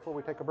continuity error, before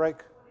we take a break?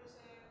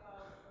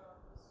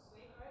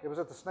 It was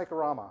at the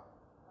Snake-O-Rama.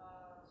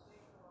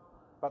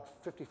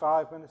 About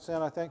 55 minutes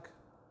in, I think.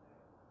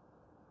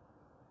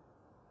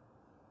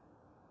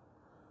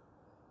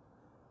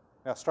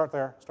 Yeah, start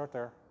there, start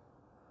there.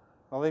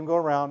 I'll let him go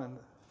around and...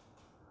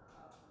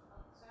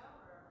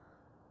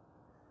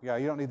 Yeah,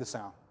 you don't need the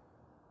sound.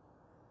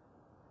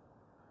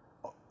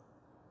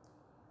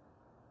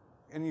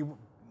 And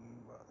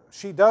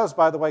she does,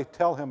 by the way,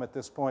 tell him at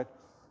this point,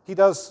 he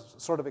does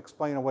sort of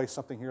explain away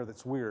something here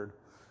that's weird.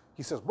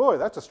 He says, boy,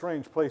 that's a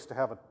strange place to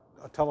have a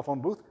telephone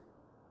booth.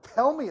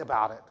 Tell me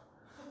about it.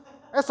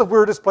 That's the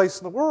weirdest place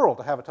in the world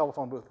to have a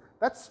telephone booth.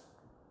 That's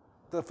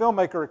the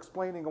filmmaker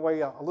explaining away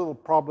a little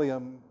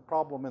problem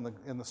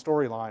in the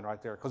storyline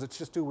right there, because it's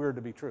just too weird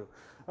to be true.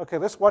 Okay,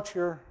 let's watch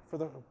here for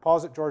the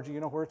pause it, Georgie.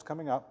 You know where it's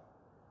coming up.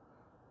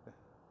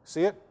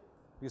 See it?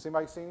 You see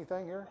anybody see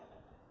anything here?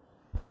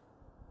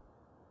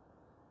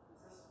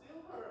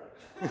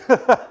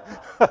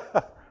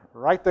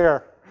 Right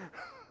there.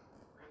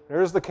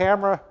 There's the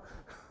camera.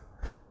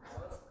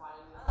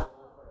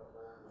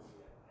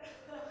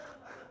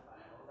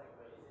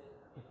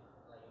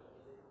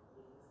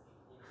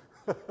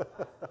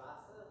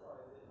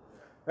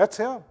 That's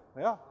him,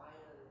 yeah.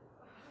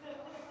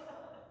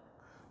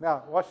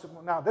 Now, watch.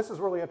 Now, this is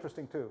really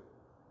interesting too.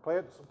 Play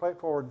it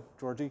forward,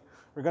 Georgie.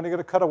 We're going to get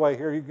a cutaway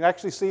here. You can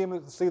actually see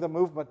the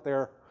movement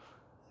there.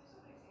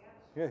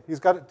 Yeah, he's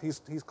got it. He's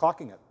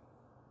clocking it.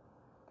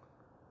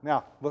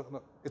 Now,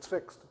 look, it's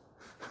fixed.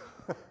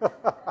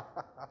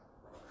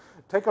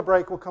 Take a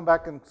break. We'll come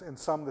back and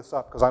sum this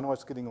up because I know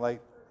it's getting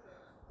late.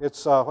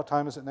 It's, what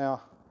time is it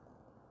now?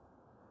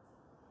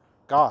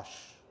 Gosh,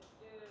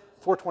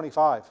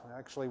 4:25.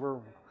 Actually,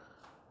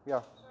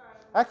 yeah.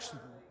 Actually,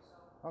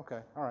 okay,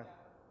 all right,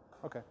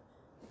 okay.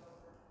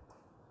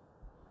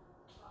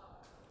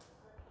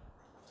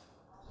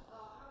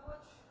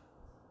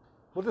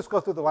 We'll just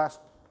go through the last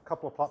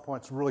couple of plot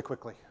points really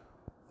quickly.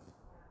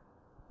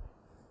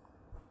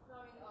 No,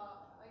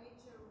 I need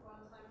to run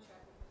a time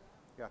check.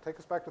 Yeah, take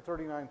us back to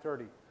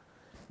 3930.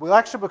 We'll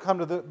actually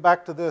come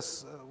back to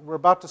this. We're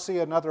about to see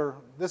another.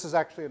 This is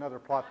actually another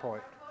plot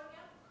point.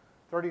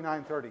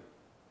 3930.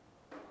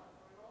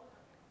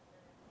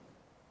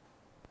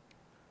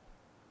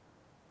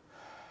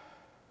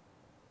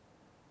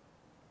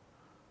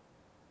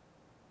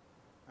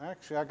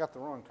 Actually, I got the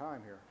wrong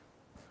time here.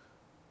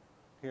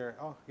 Here,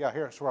 oh yeah,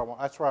 here's where I want.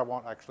 That's where I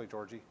want actually,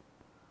 Georgie.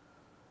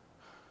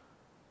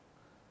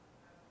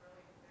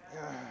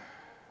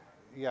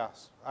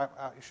 Yes,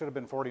 it should have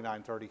been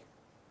 4930.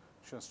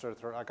 Should have started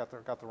 30. I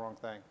got the wrong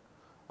thing.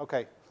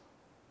 Okay.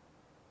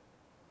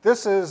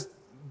 This is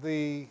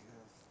the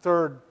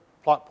third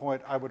plot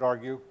point, I would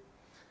argue,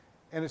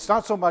 and it's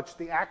not so much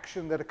the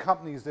action that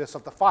accompanies this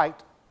of the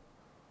fight.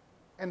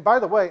 And by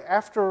the way,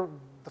 after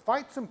the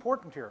fight's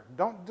important here.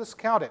 Don't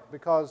discount it,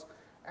 because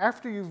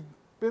after you've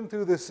been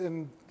through this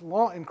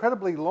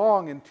incredibly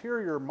long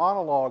interior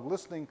monologue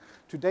listening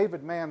to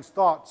David Mann's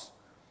thoughts,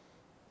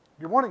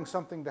 you're wanting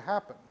something to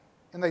happen.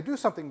 And they do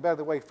something, by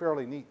the way,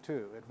 fairly neat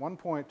too. At one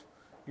point,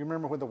 you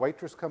remember when the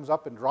waitress comes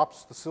up and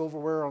drops the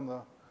silverware on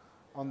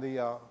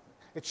the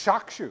it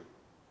shocks you.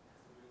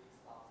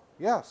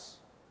 Yes,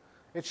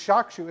 it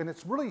shocks you, and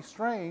it's really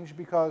strange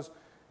because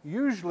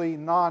usually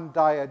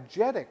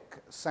non-diegetic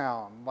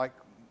sound, like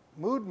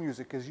mood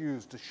music, is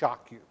used to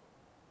shock you.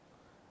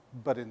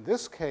 But in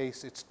this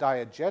case, it's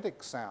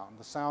diegetic sound.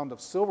 The sound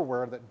of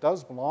silverware that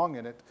does belong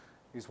in it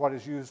is what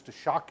is used to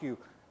shock you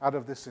out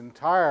of this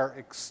entire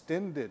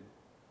extended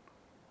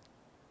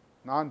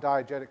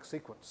non-diegetic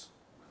sequence.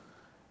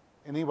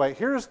 Anyway,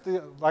 here's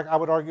the, like I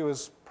would argue,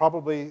 is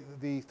probably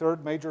the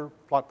third major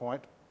plot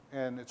point,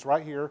 and it's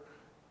right here.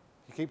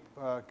 You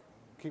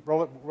keep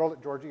roll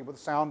it, Georgie, with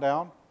the sound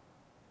down,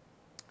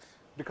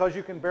 because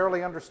you can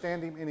barely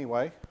understand him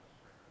anyway,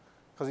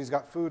 because he's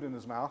got food in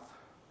his mouth.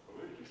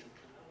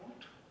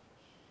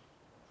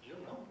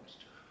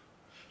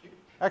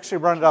 Actually,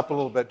 run it up a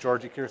little bit,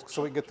 Georgie,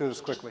 so we can get through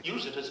this quickly.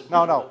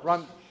 No,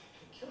 run.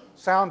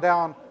 Sound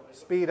down,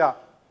 speed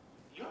up.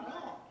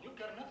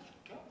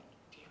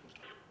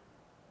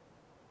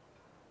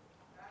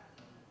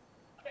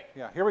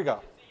 Yeah, here we go.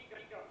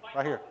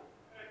 Right here.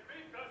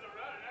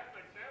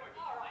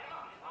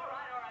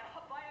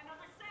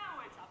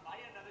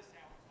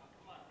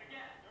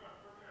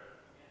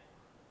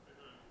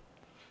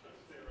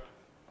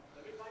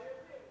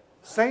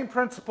 Same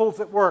principles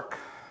at work.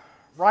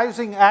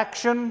 Rising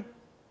action,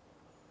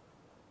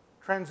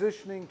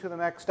 transitioning to the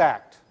next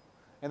act.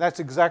 And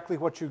that's exactly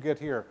what you get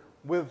here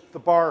with the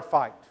bar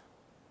fight.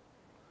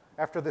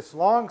 After this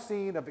long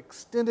scene of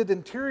extended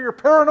interior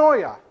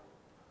paranoia,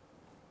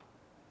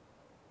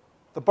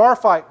 the bar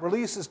fight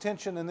releases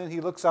tension, and then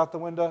he looks out the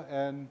window,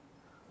 and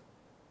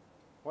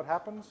what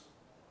happens?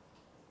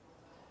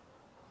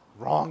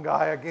 Wrong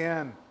guy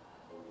again.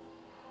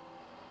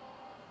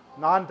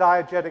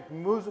 Non-diegetic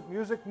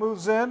music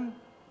moves in,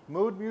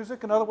 mood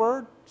music, in other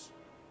words.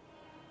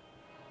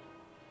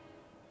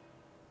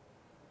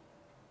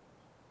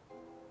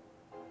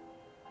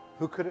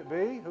 Who could it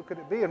be? Who could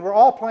it be? And we're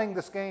all playing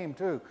this game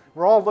too.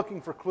 We're all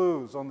looking for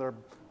clues on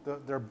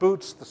their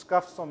boots, the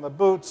scuffs on the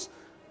boots.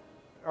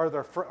 Are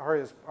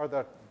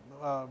the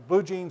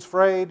blue jeans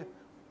frayed?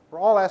 We're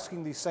all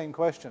asking these same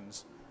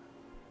questions.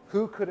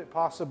 Who could it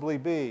possibly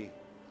be?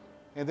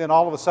 And then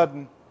all of a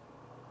sudden,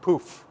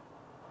 poof.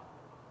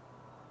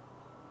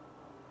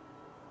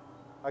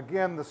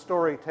 Again, the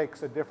story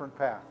takes a different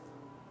path.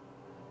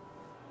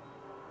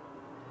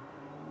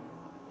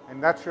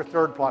 And that's your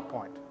third plot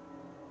point.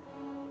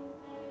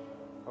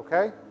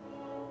 Okay?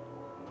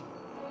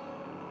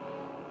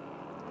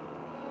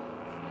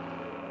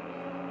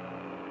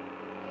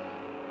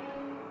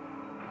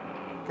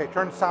 Okay,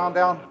 turn the sound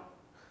down.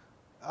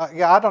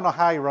 Yeah, I don't know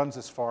how he runs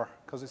this far,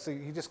 because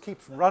he just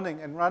keeps running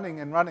and running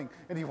and running,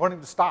 and you want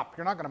him to stop.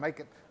 You're not going to make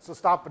it, so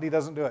stop, but he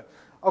doesn't do it.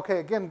 Okay,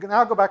 again,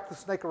 now go back to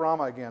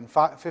Snakeorama again,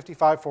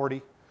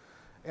 5540,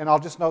 and I'll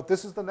just note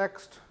this is the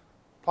next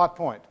plot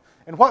point.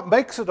 And what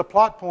makes it a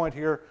plot point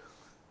here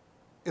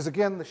is,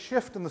 again, the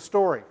shift in the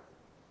story.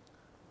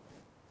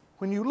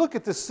 When you look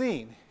at this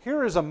scene,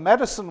 here is a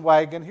medicine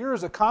wagon, here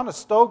is a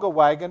Conestoga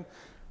wagon,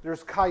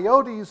 there's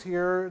coyotes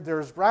here,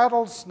 there's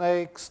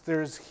rattlesnakes,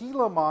 there's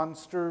Gila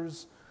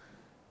monsters.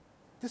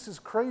 This is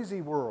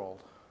crazy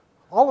world.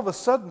 All of a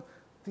sudden,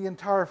 the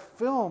entire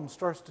film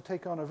starts to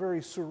take on a very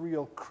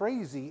surreal,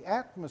 crazy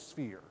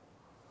atmosphere.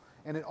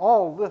 And it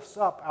all lifts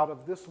up out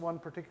of this one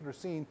particular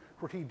scene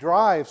where he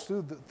drives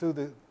through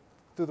the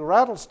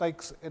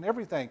rattlesnakes and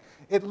everything.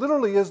 It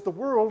literally is the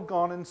world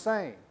gone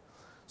insane.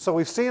 So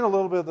we've seen a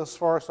little bit of this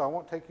far, so I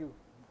won't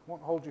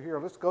hold you here.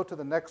 Let's go to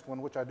the next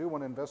one, which I do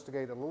want to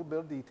investigate a little bit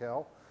of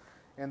detail.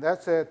 And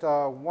that's at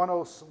 1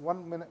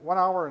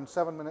 hour and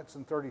 7 minutes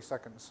and 30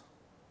 seconds.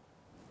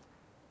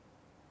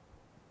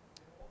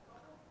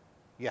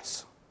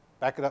 Yes.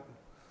 Back it up.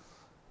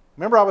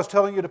 Remember I was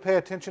telling you to pay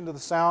attention to the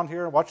sound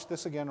here? Watch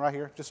this again right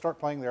here. Just start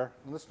playing there.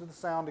 And listen to the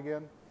sound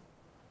again.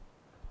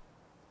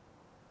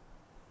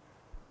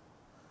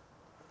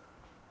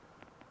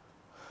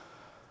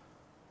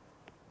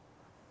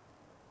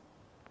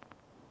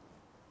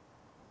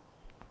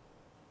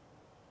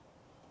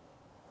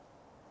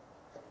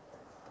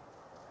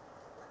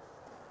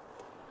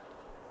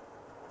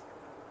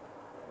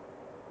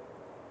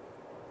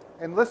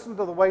 And listen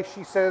to the way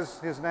she says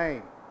his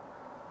name.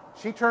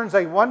 She turns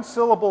a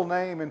one-syllable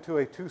name into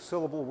a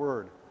two-syllable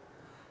word.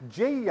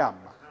 Jayam.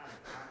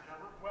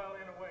 Well,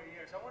 in a way,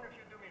 yes. I wonder if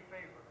you'd do me a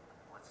favor.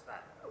 What's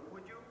that?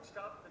 Would you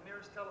stop the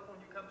nearest telephone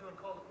you come to and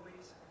call the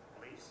police?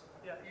 Police?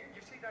 Yeah,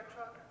 you see that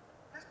truck?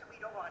 Mister, we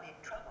don't want any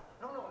trouble.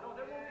 No, there won't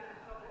be any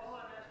trouble. All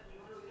I'm asking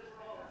you to do is just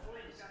call the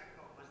police.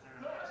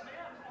 No,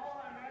 ma'am,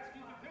 all I'm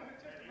asking you to do is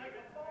just make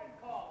a phone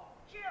call.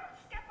 Jim,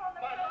 step on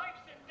the My brake.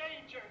 life's in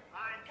danger.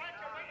 Can't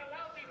you make a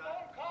lousy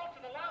phone call to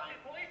the lousy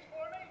police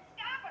for me?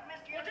 Stop it,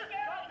 mister. Well, You're just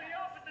drop scaring me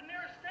off at the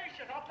nearest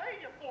station. I'll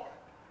pay you for it.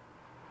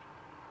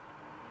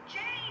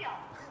 Jim.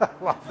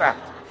 Love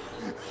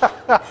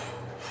that.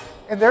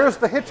 And there's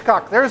the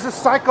Hitchcock. There's the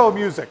Psycho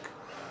music.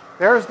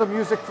 There's the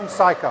music from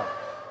Psycho.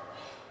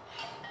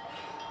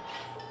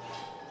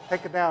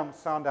 Take it down,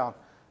 sound down.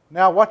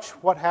 Now watch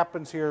what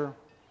happens here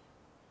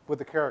with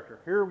the character.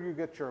 Here you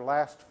get your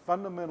last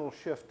fundamental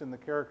shift in the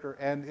character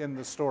and in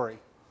the story.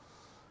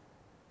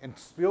 And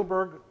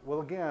Spielberg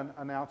will again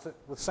announce it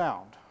with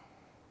sound.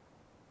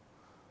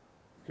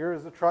 Here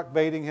is the truck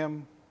baiting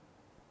him.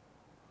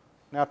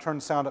 Now turn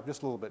the sound up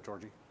just a little bit,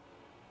 Georgie.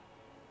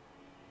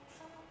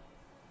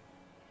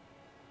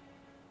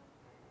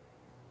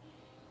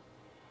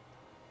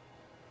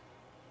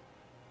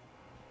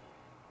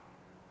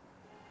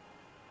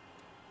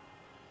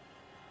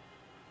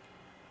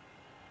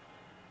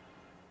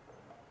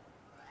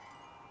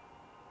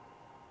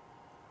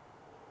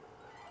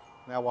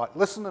 Now what?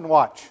 Listen and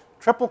watch.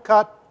 Triple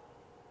cut.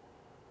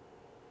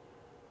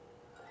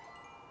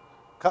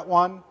 Cut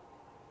 1,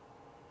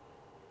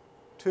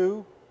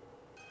 2,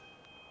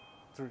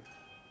 3.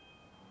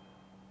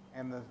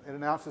 And it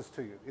announces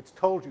to you. It's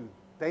told you,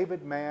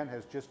 David Mann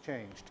has just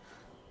changed.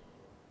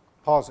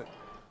 Pause it.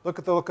 Look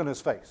at the look on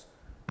his face.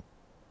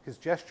 His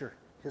gesture,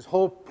 his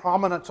whole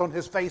prominence on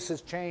his face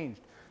has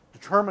changed.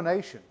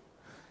 Determination.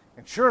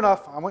 And sure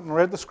enough, I went and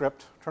read the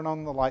script. Turn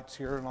on the lights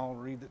here and I'll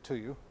read it to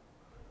you.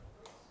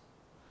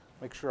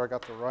 Make sure I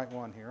got the right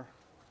one here.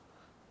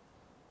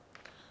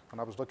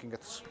 When I was looking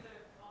at the...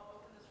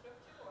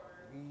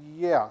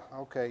 Yeah,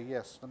 okay,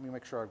 yes. Let me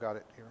make sure I've got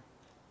it here.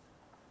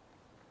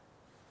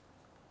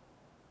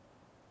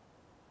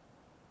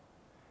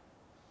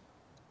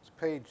 It's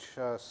page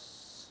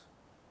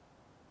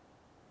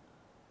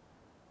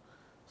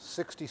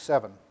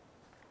 67.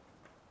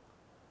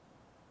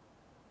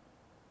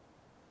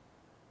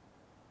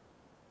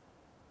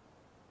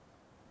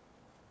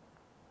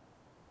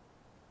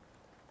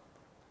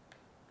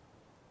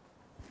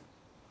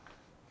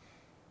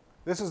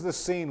 This is the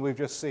scene we've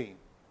just seen.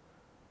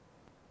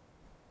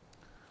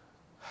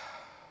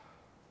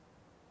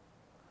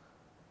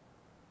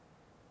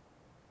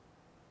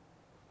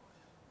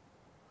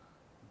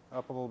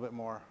 Up a little bit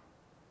more.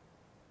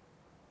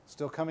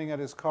 Still coming at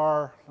his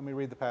car. Let me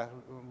read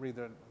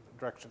the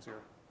directions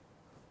here.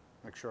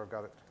 Make sure I've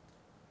got it.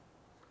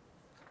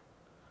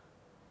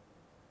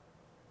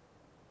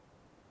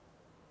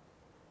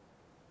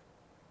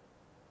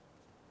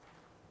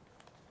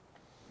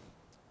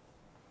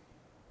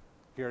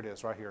 Here it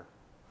is, right here.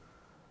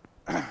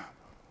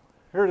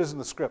 Here it is in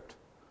the script.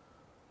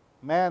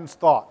 Man's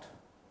thought.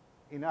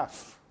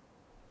 Enough.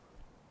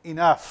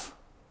 Enough.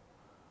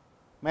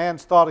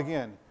 Man's thought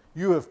again.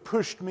 You have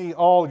pushed me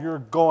all you're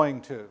going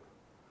to.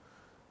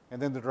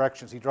 And then the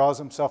directions. He draws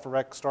himself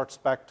erect, starts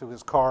back to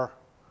his car,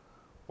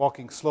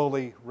 walking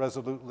slowly,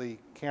 resolutely,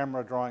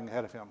 camera drawing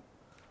ahead of him.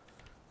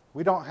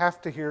 We don't have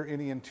to hear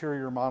any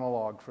interior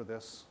monologue for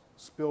this.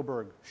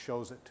 Spielberg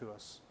shows it to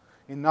us.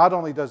 And not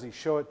only does he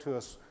show it to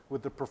us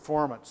with the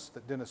performance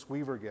that Dennis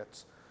Weaver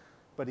gets,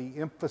 but he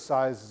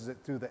emphasizes it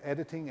through the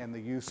editing and the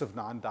use of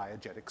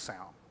non-diegetic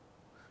sound.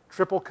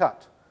 Triple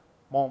cut.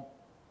 Boom.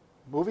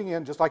 Moving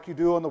in, just like you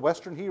do on the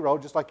Western Hero,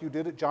 just like you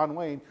did at John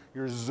Wayne,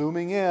 you're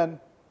zooming in.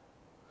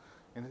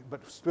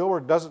 But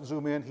Spielberg doesn't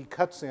zoom in. He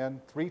cuts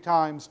in 3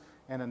 times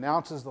and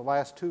announces the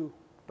last 2.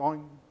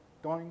 Doing,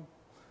 doing.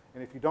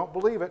 And if you don't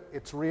believe it,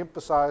 it's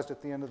re-emphasized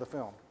at the end of the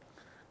film.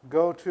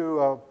 Go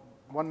to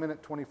 1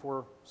 minute,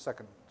 24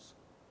 seconds.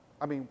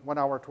 1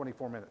 hour,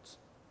 24 minutes.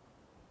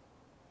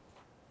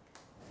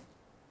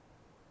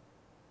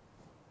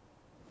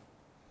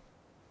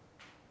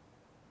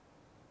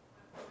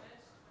 For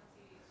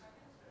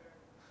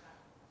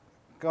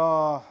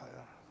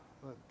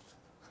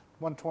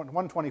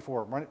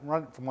 124. Run it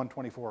from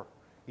 124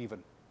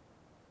 even.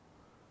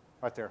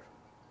 Right there.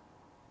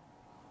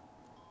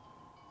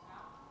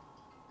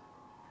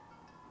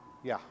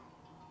 Yeah.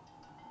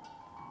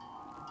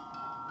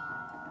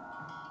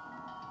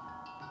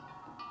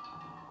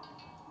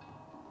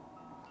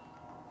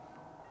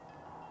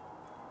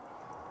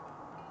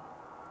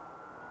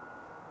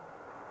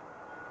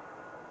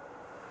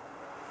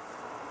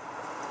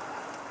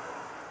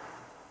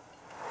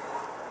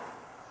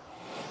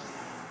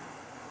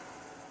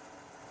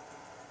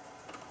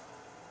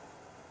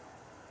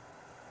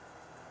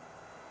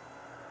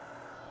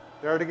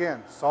 There it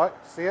again. Saw it?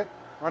 See it?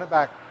 Run it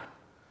back.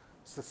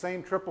 It's the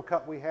same triple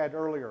cut we had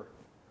earlier.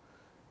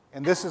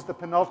 And this is the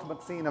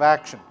penultimate scene of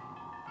action.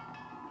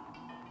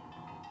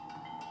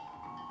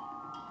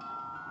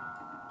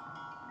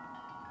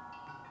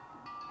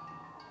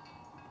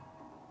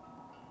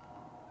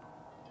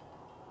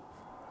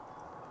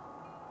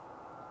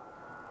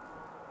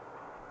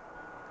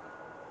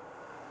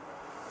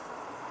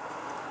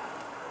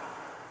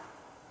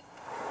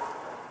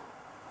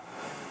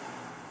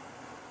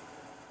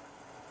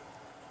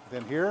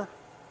 Then here,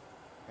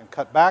 and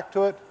cut back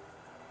to it.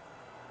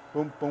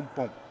 Boom, boom,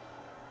 boom.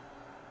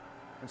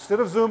 Instead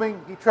of zooming,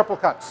 he triple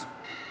cuts.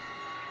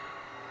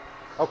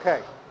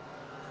 Okay.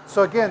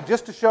 So again,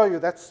 just to show you,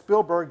 that's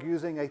Spielberg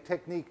using a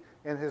technique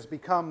and has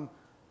become,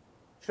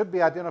 should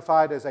be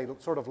identified as a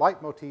sort of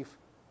leitmotif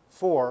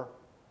for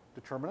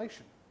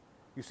determination.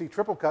 You see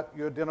triple cut,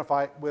 you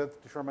identify it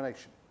with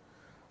determination.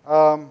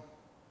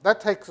 That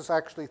takes us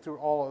actually through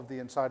all of the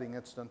inciting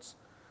incidents.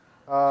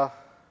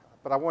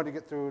 But I wanted to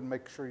get through and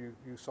make sure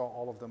you saw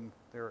all of them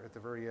there at the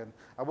very end.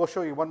 I will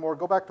show you one more.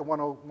 Go back to 1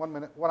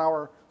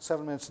 hour,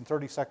 7 minutes, and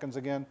 30 seconds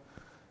again,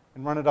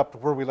 and run it up to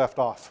where we left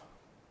off,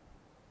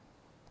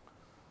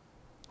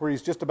 where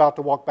he's just about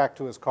to walk back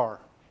to his car.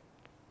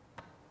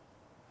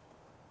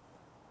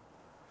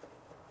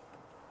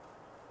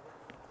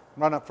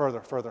 Run up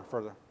further, further,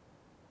 further.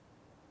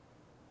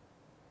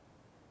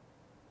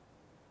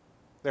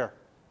 There.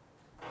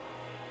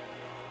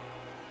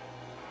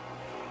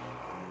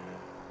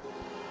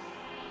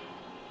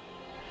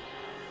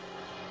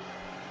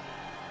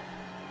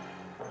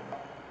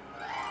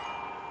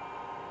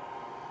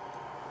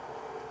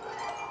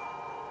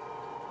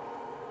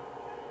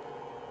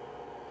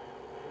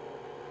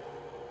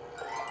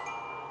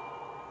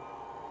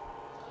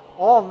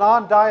 All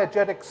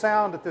non-diegetic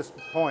sound at this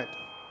point.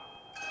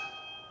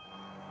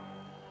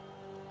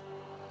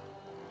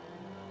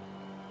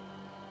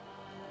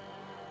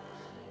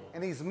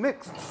 And he's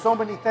mixed so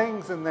many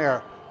things in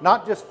there.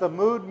 Not just the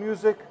mood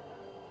music,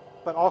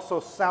 but also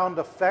sound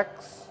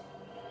effects.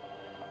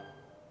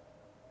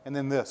 And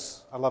then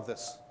this. I love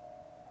this.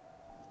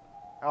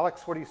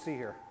 Alex, what do you see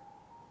here?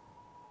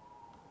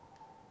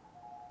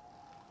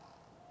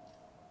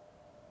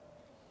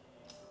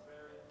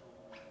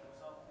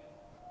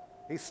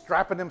 He's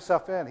strapping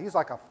himself in. He's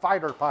like a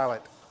fighter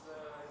pilot.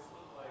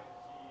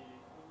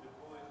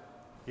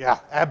 Yeah,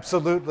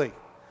 absolutely.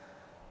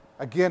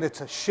 Again,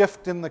 it's a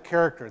shift in the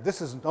character.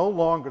 This is no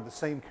longer the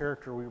same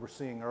character we were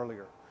seeing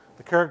earlier.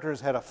 The character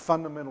has had a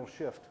fundamental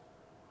shift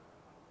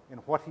in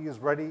what he is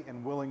ready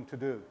and willing to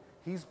do.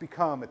 He's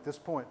become, at this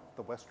point,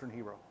 the Western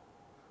hero,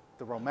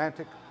 the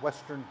romantic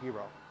Western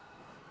hero.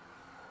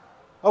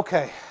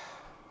 Okay,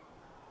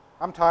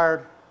 I'm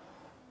tired.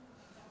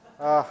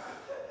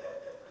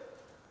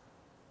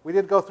 We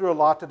did go through a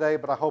lot today,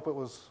 but I hope it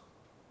was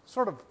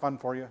sort of fun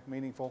for you,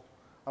 meaningful.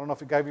 I don't know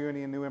if it gave you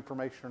any new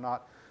information or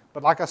not.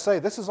 But like I say,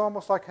 this is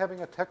almost like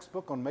having a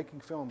textbook on making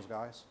films,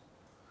 guys.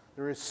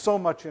 There is so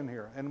much in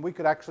here, and we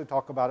could actually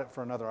talk about it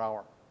for another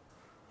hour,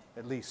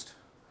 at least.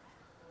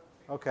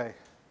 Okay.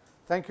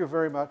 Thank you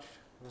very much.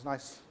 It was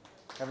nice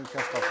having a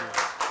chance to talk to you.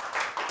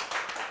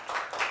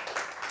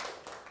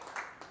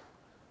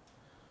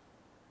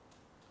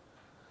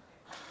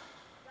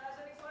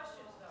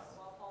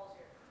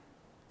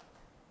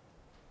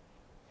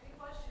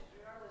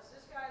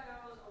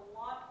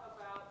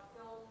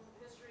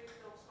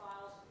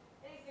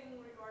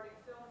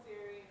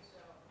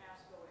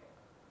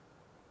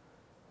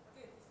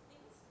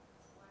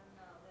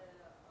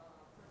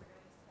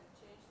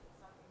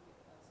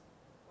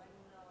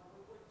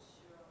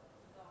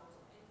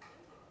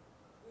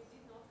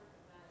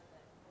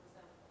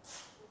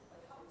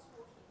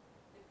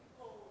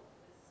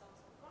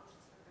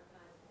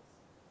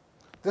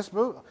 This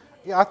movie,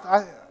 yeah,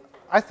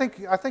 I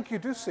think you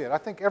do see it. I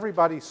think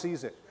everybody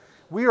sees it.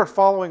 We are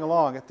following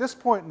along. At this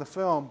point in the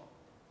film,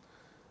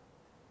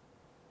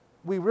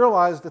 we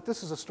realize that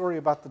this is a story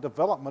about the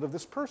development of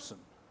this person.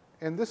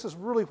 And this is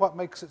really what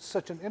makes it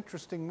such an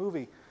interesting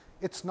movie.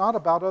 It's not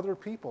about other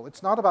people.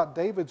 It's not about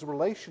David's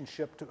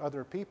relationship to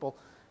other people.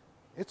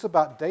 It's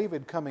about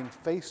David coming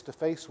face to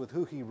face with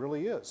who he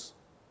really is.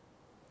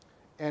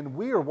 And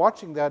we are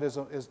watching that as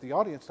the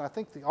audience, and I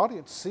think the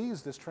audience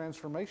sees this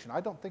transformation.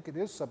 I don't think it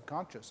is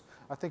subconscious.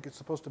 I think it's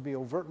supposed to be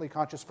overtly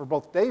conscious for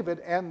both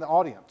David and the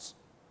audience.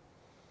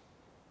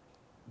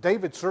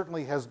 David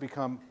certainly has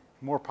become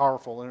more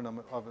powerful in and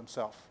of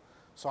himself.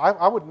 So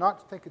I would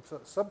not think it's a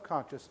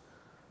subconscious.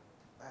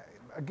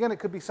 Again, it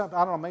could be something,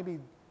 I don't know, maybe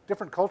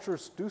different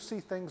cultures do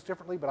see things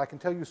differently, but I can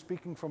tell you,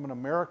 speaking from an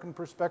American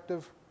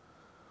perspective,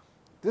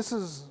 this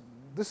is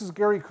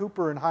Gary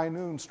Cooper in High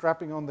Noon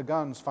strapping on the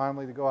guns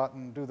finally to go out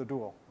and do the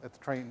duel at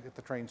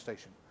the train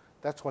station.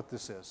 That's what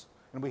this is.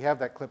 And we have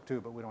that clip too,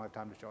 but we don't have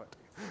time to show it to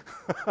you.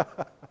 I was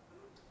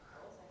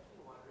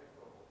actually wondering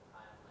for a whole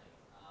time,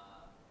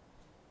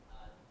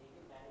 like,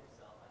 David Mann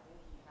himself, I think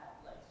he had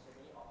like so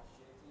many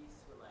opportunities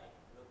to like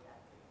look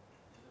at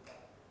the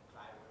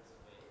driver's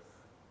face,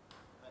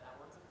 but I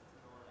wanted to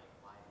know like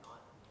why not?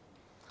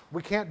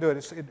 We can't do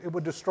it. It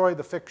would destroy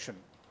the fiction.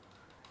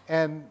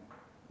 And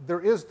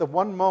there is the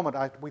one moment,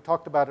 we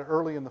talked about it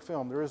early in the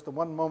film, there is the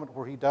one moment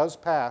where he does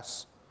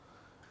pass,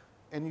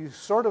 and you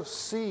sort of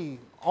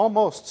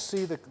almost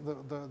see the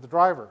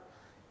driver.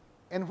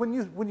 And when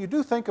you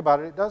do think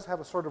about it, it does have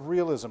a sort of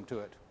realism to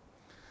it.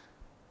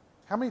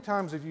 How many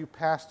times have you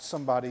passed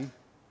somebody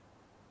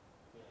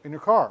in your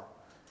car,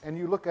 and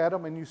you look at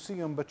them and you see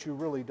them, but you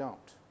really don't?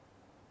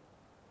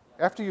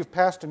 After you've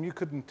passed them, you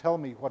couldn't tell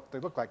me what they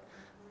look like.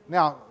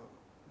 Now,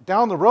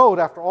 down the road,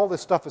 after all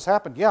this stuff has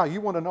happened, yeah, you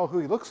want to know who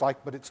he looks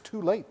like, but it's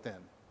too late then,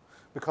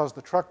 because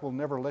the truck will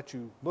never let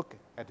you look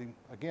at him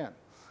again.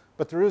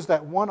 But there is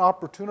that one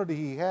opportunity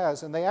he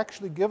has, and they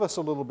actually give us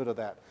a little bit of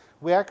that.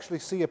 We actually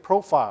see a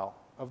profile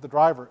of the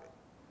driver.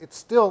 It's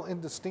still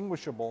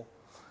indistinguishable,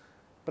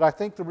 but I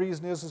think the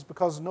reason is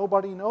because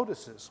nobody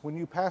notices. When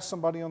you pass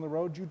somebody on the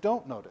road, you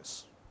don't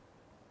notice.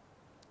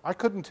 I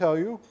couldn't tell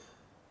you.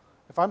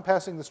 If I'm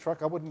passing this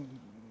truck, I wouldn't,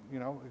 you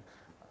know.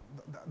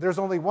 There's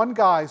only one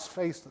guy's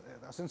face,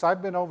 since I've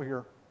been over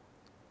here,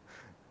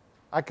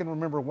 I can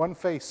remember one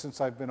face since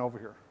I've been over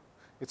here.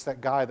 It's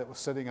that guy that was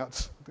sitting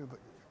out.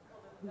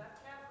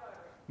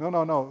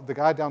 No, the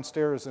guy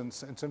downstairs in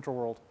Central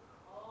World.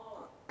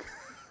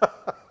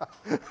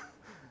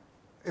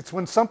 It's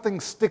when something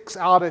sticks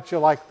out at you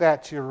like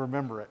that, you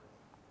remember it.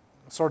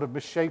 Sort of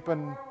misshapen.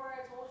 Remember where I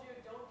told you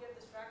don't get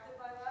distracted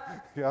by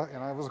that? Yeah,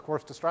 and I was, of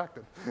course,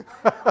 distracted. I know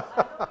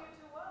you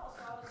too well,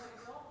 so I was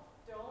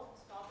like, don't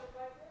stop it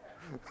right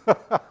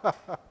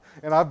there.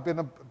 And I've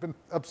been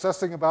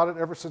obsessing about it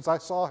ever since I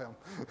saw him.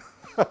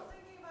 Still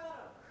thinking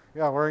about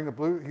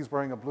him. Yeah, he's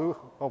wearing a blue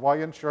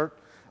Hawaiian shirt,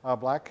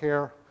 black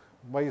hair,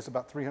 weighs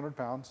about 300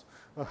 pounds.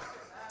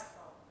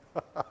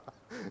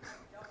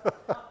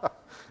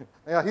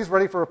 Yeah, he's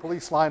ready for a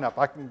police lineup.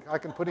 I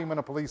can put him in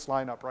a police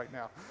lineup right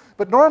now.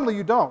 But normally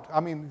you don't. I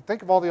mean,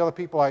 think of all the other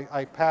people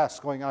I pass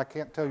going, I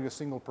can't tell you a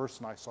single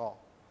person I saw.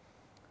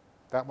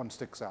 That one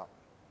sticks out.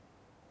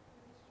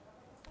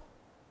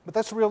 But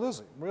that's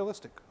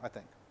realistic, I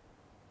think.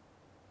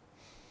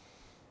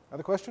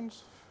 Other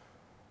questions?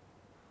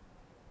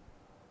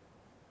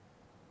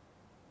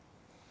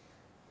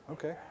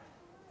 Okay.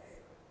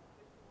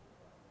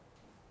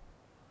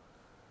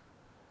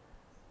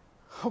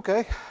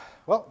 Okay.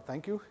 Well,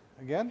 thank you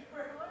again.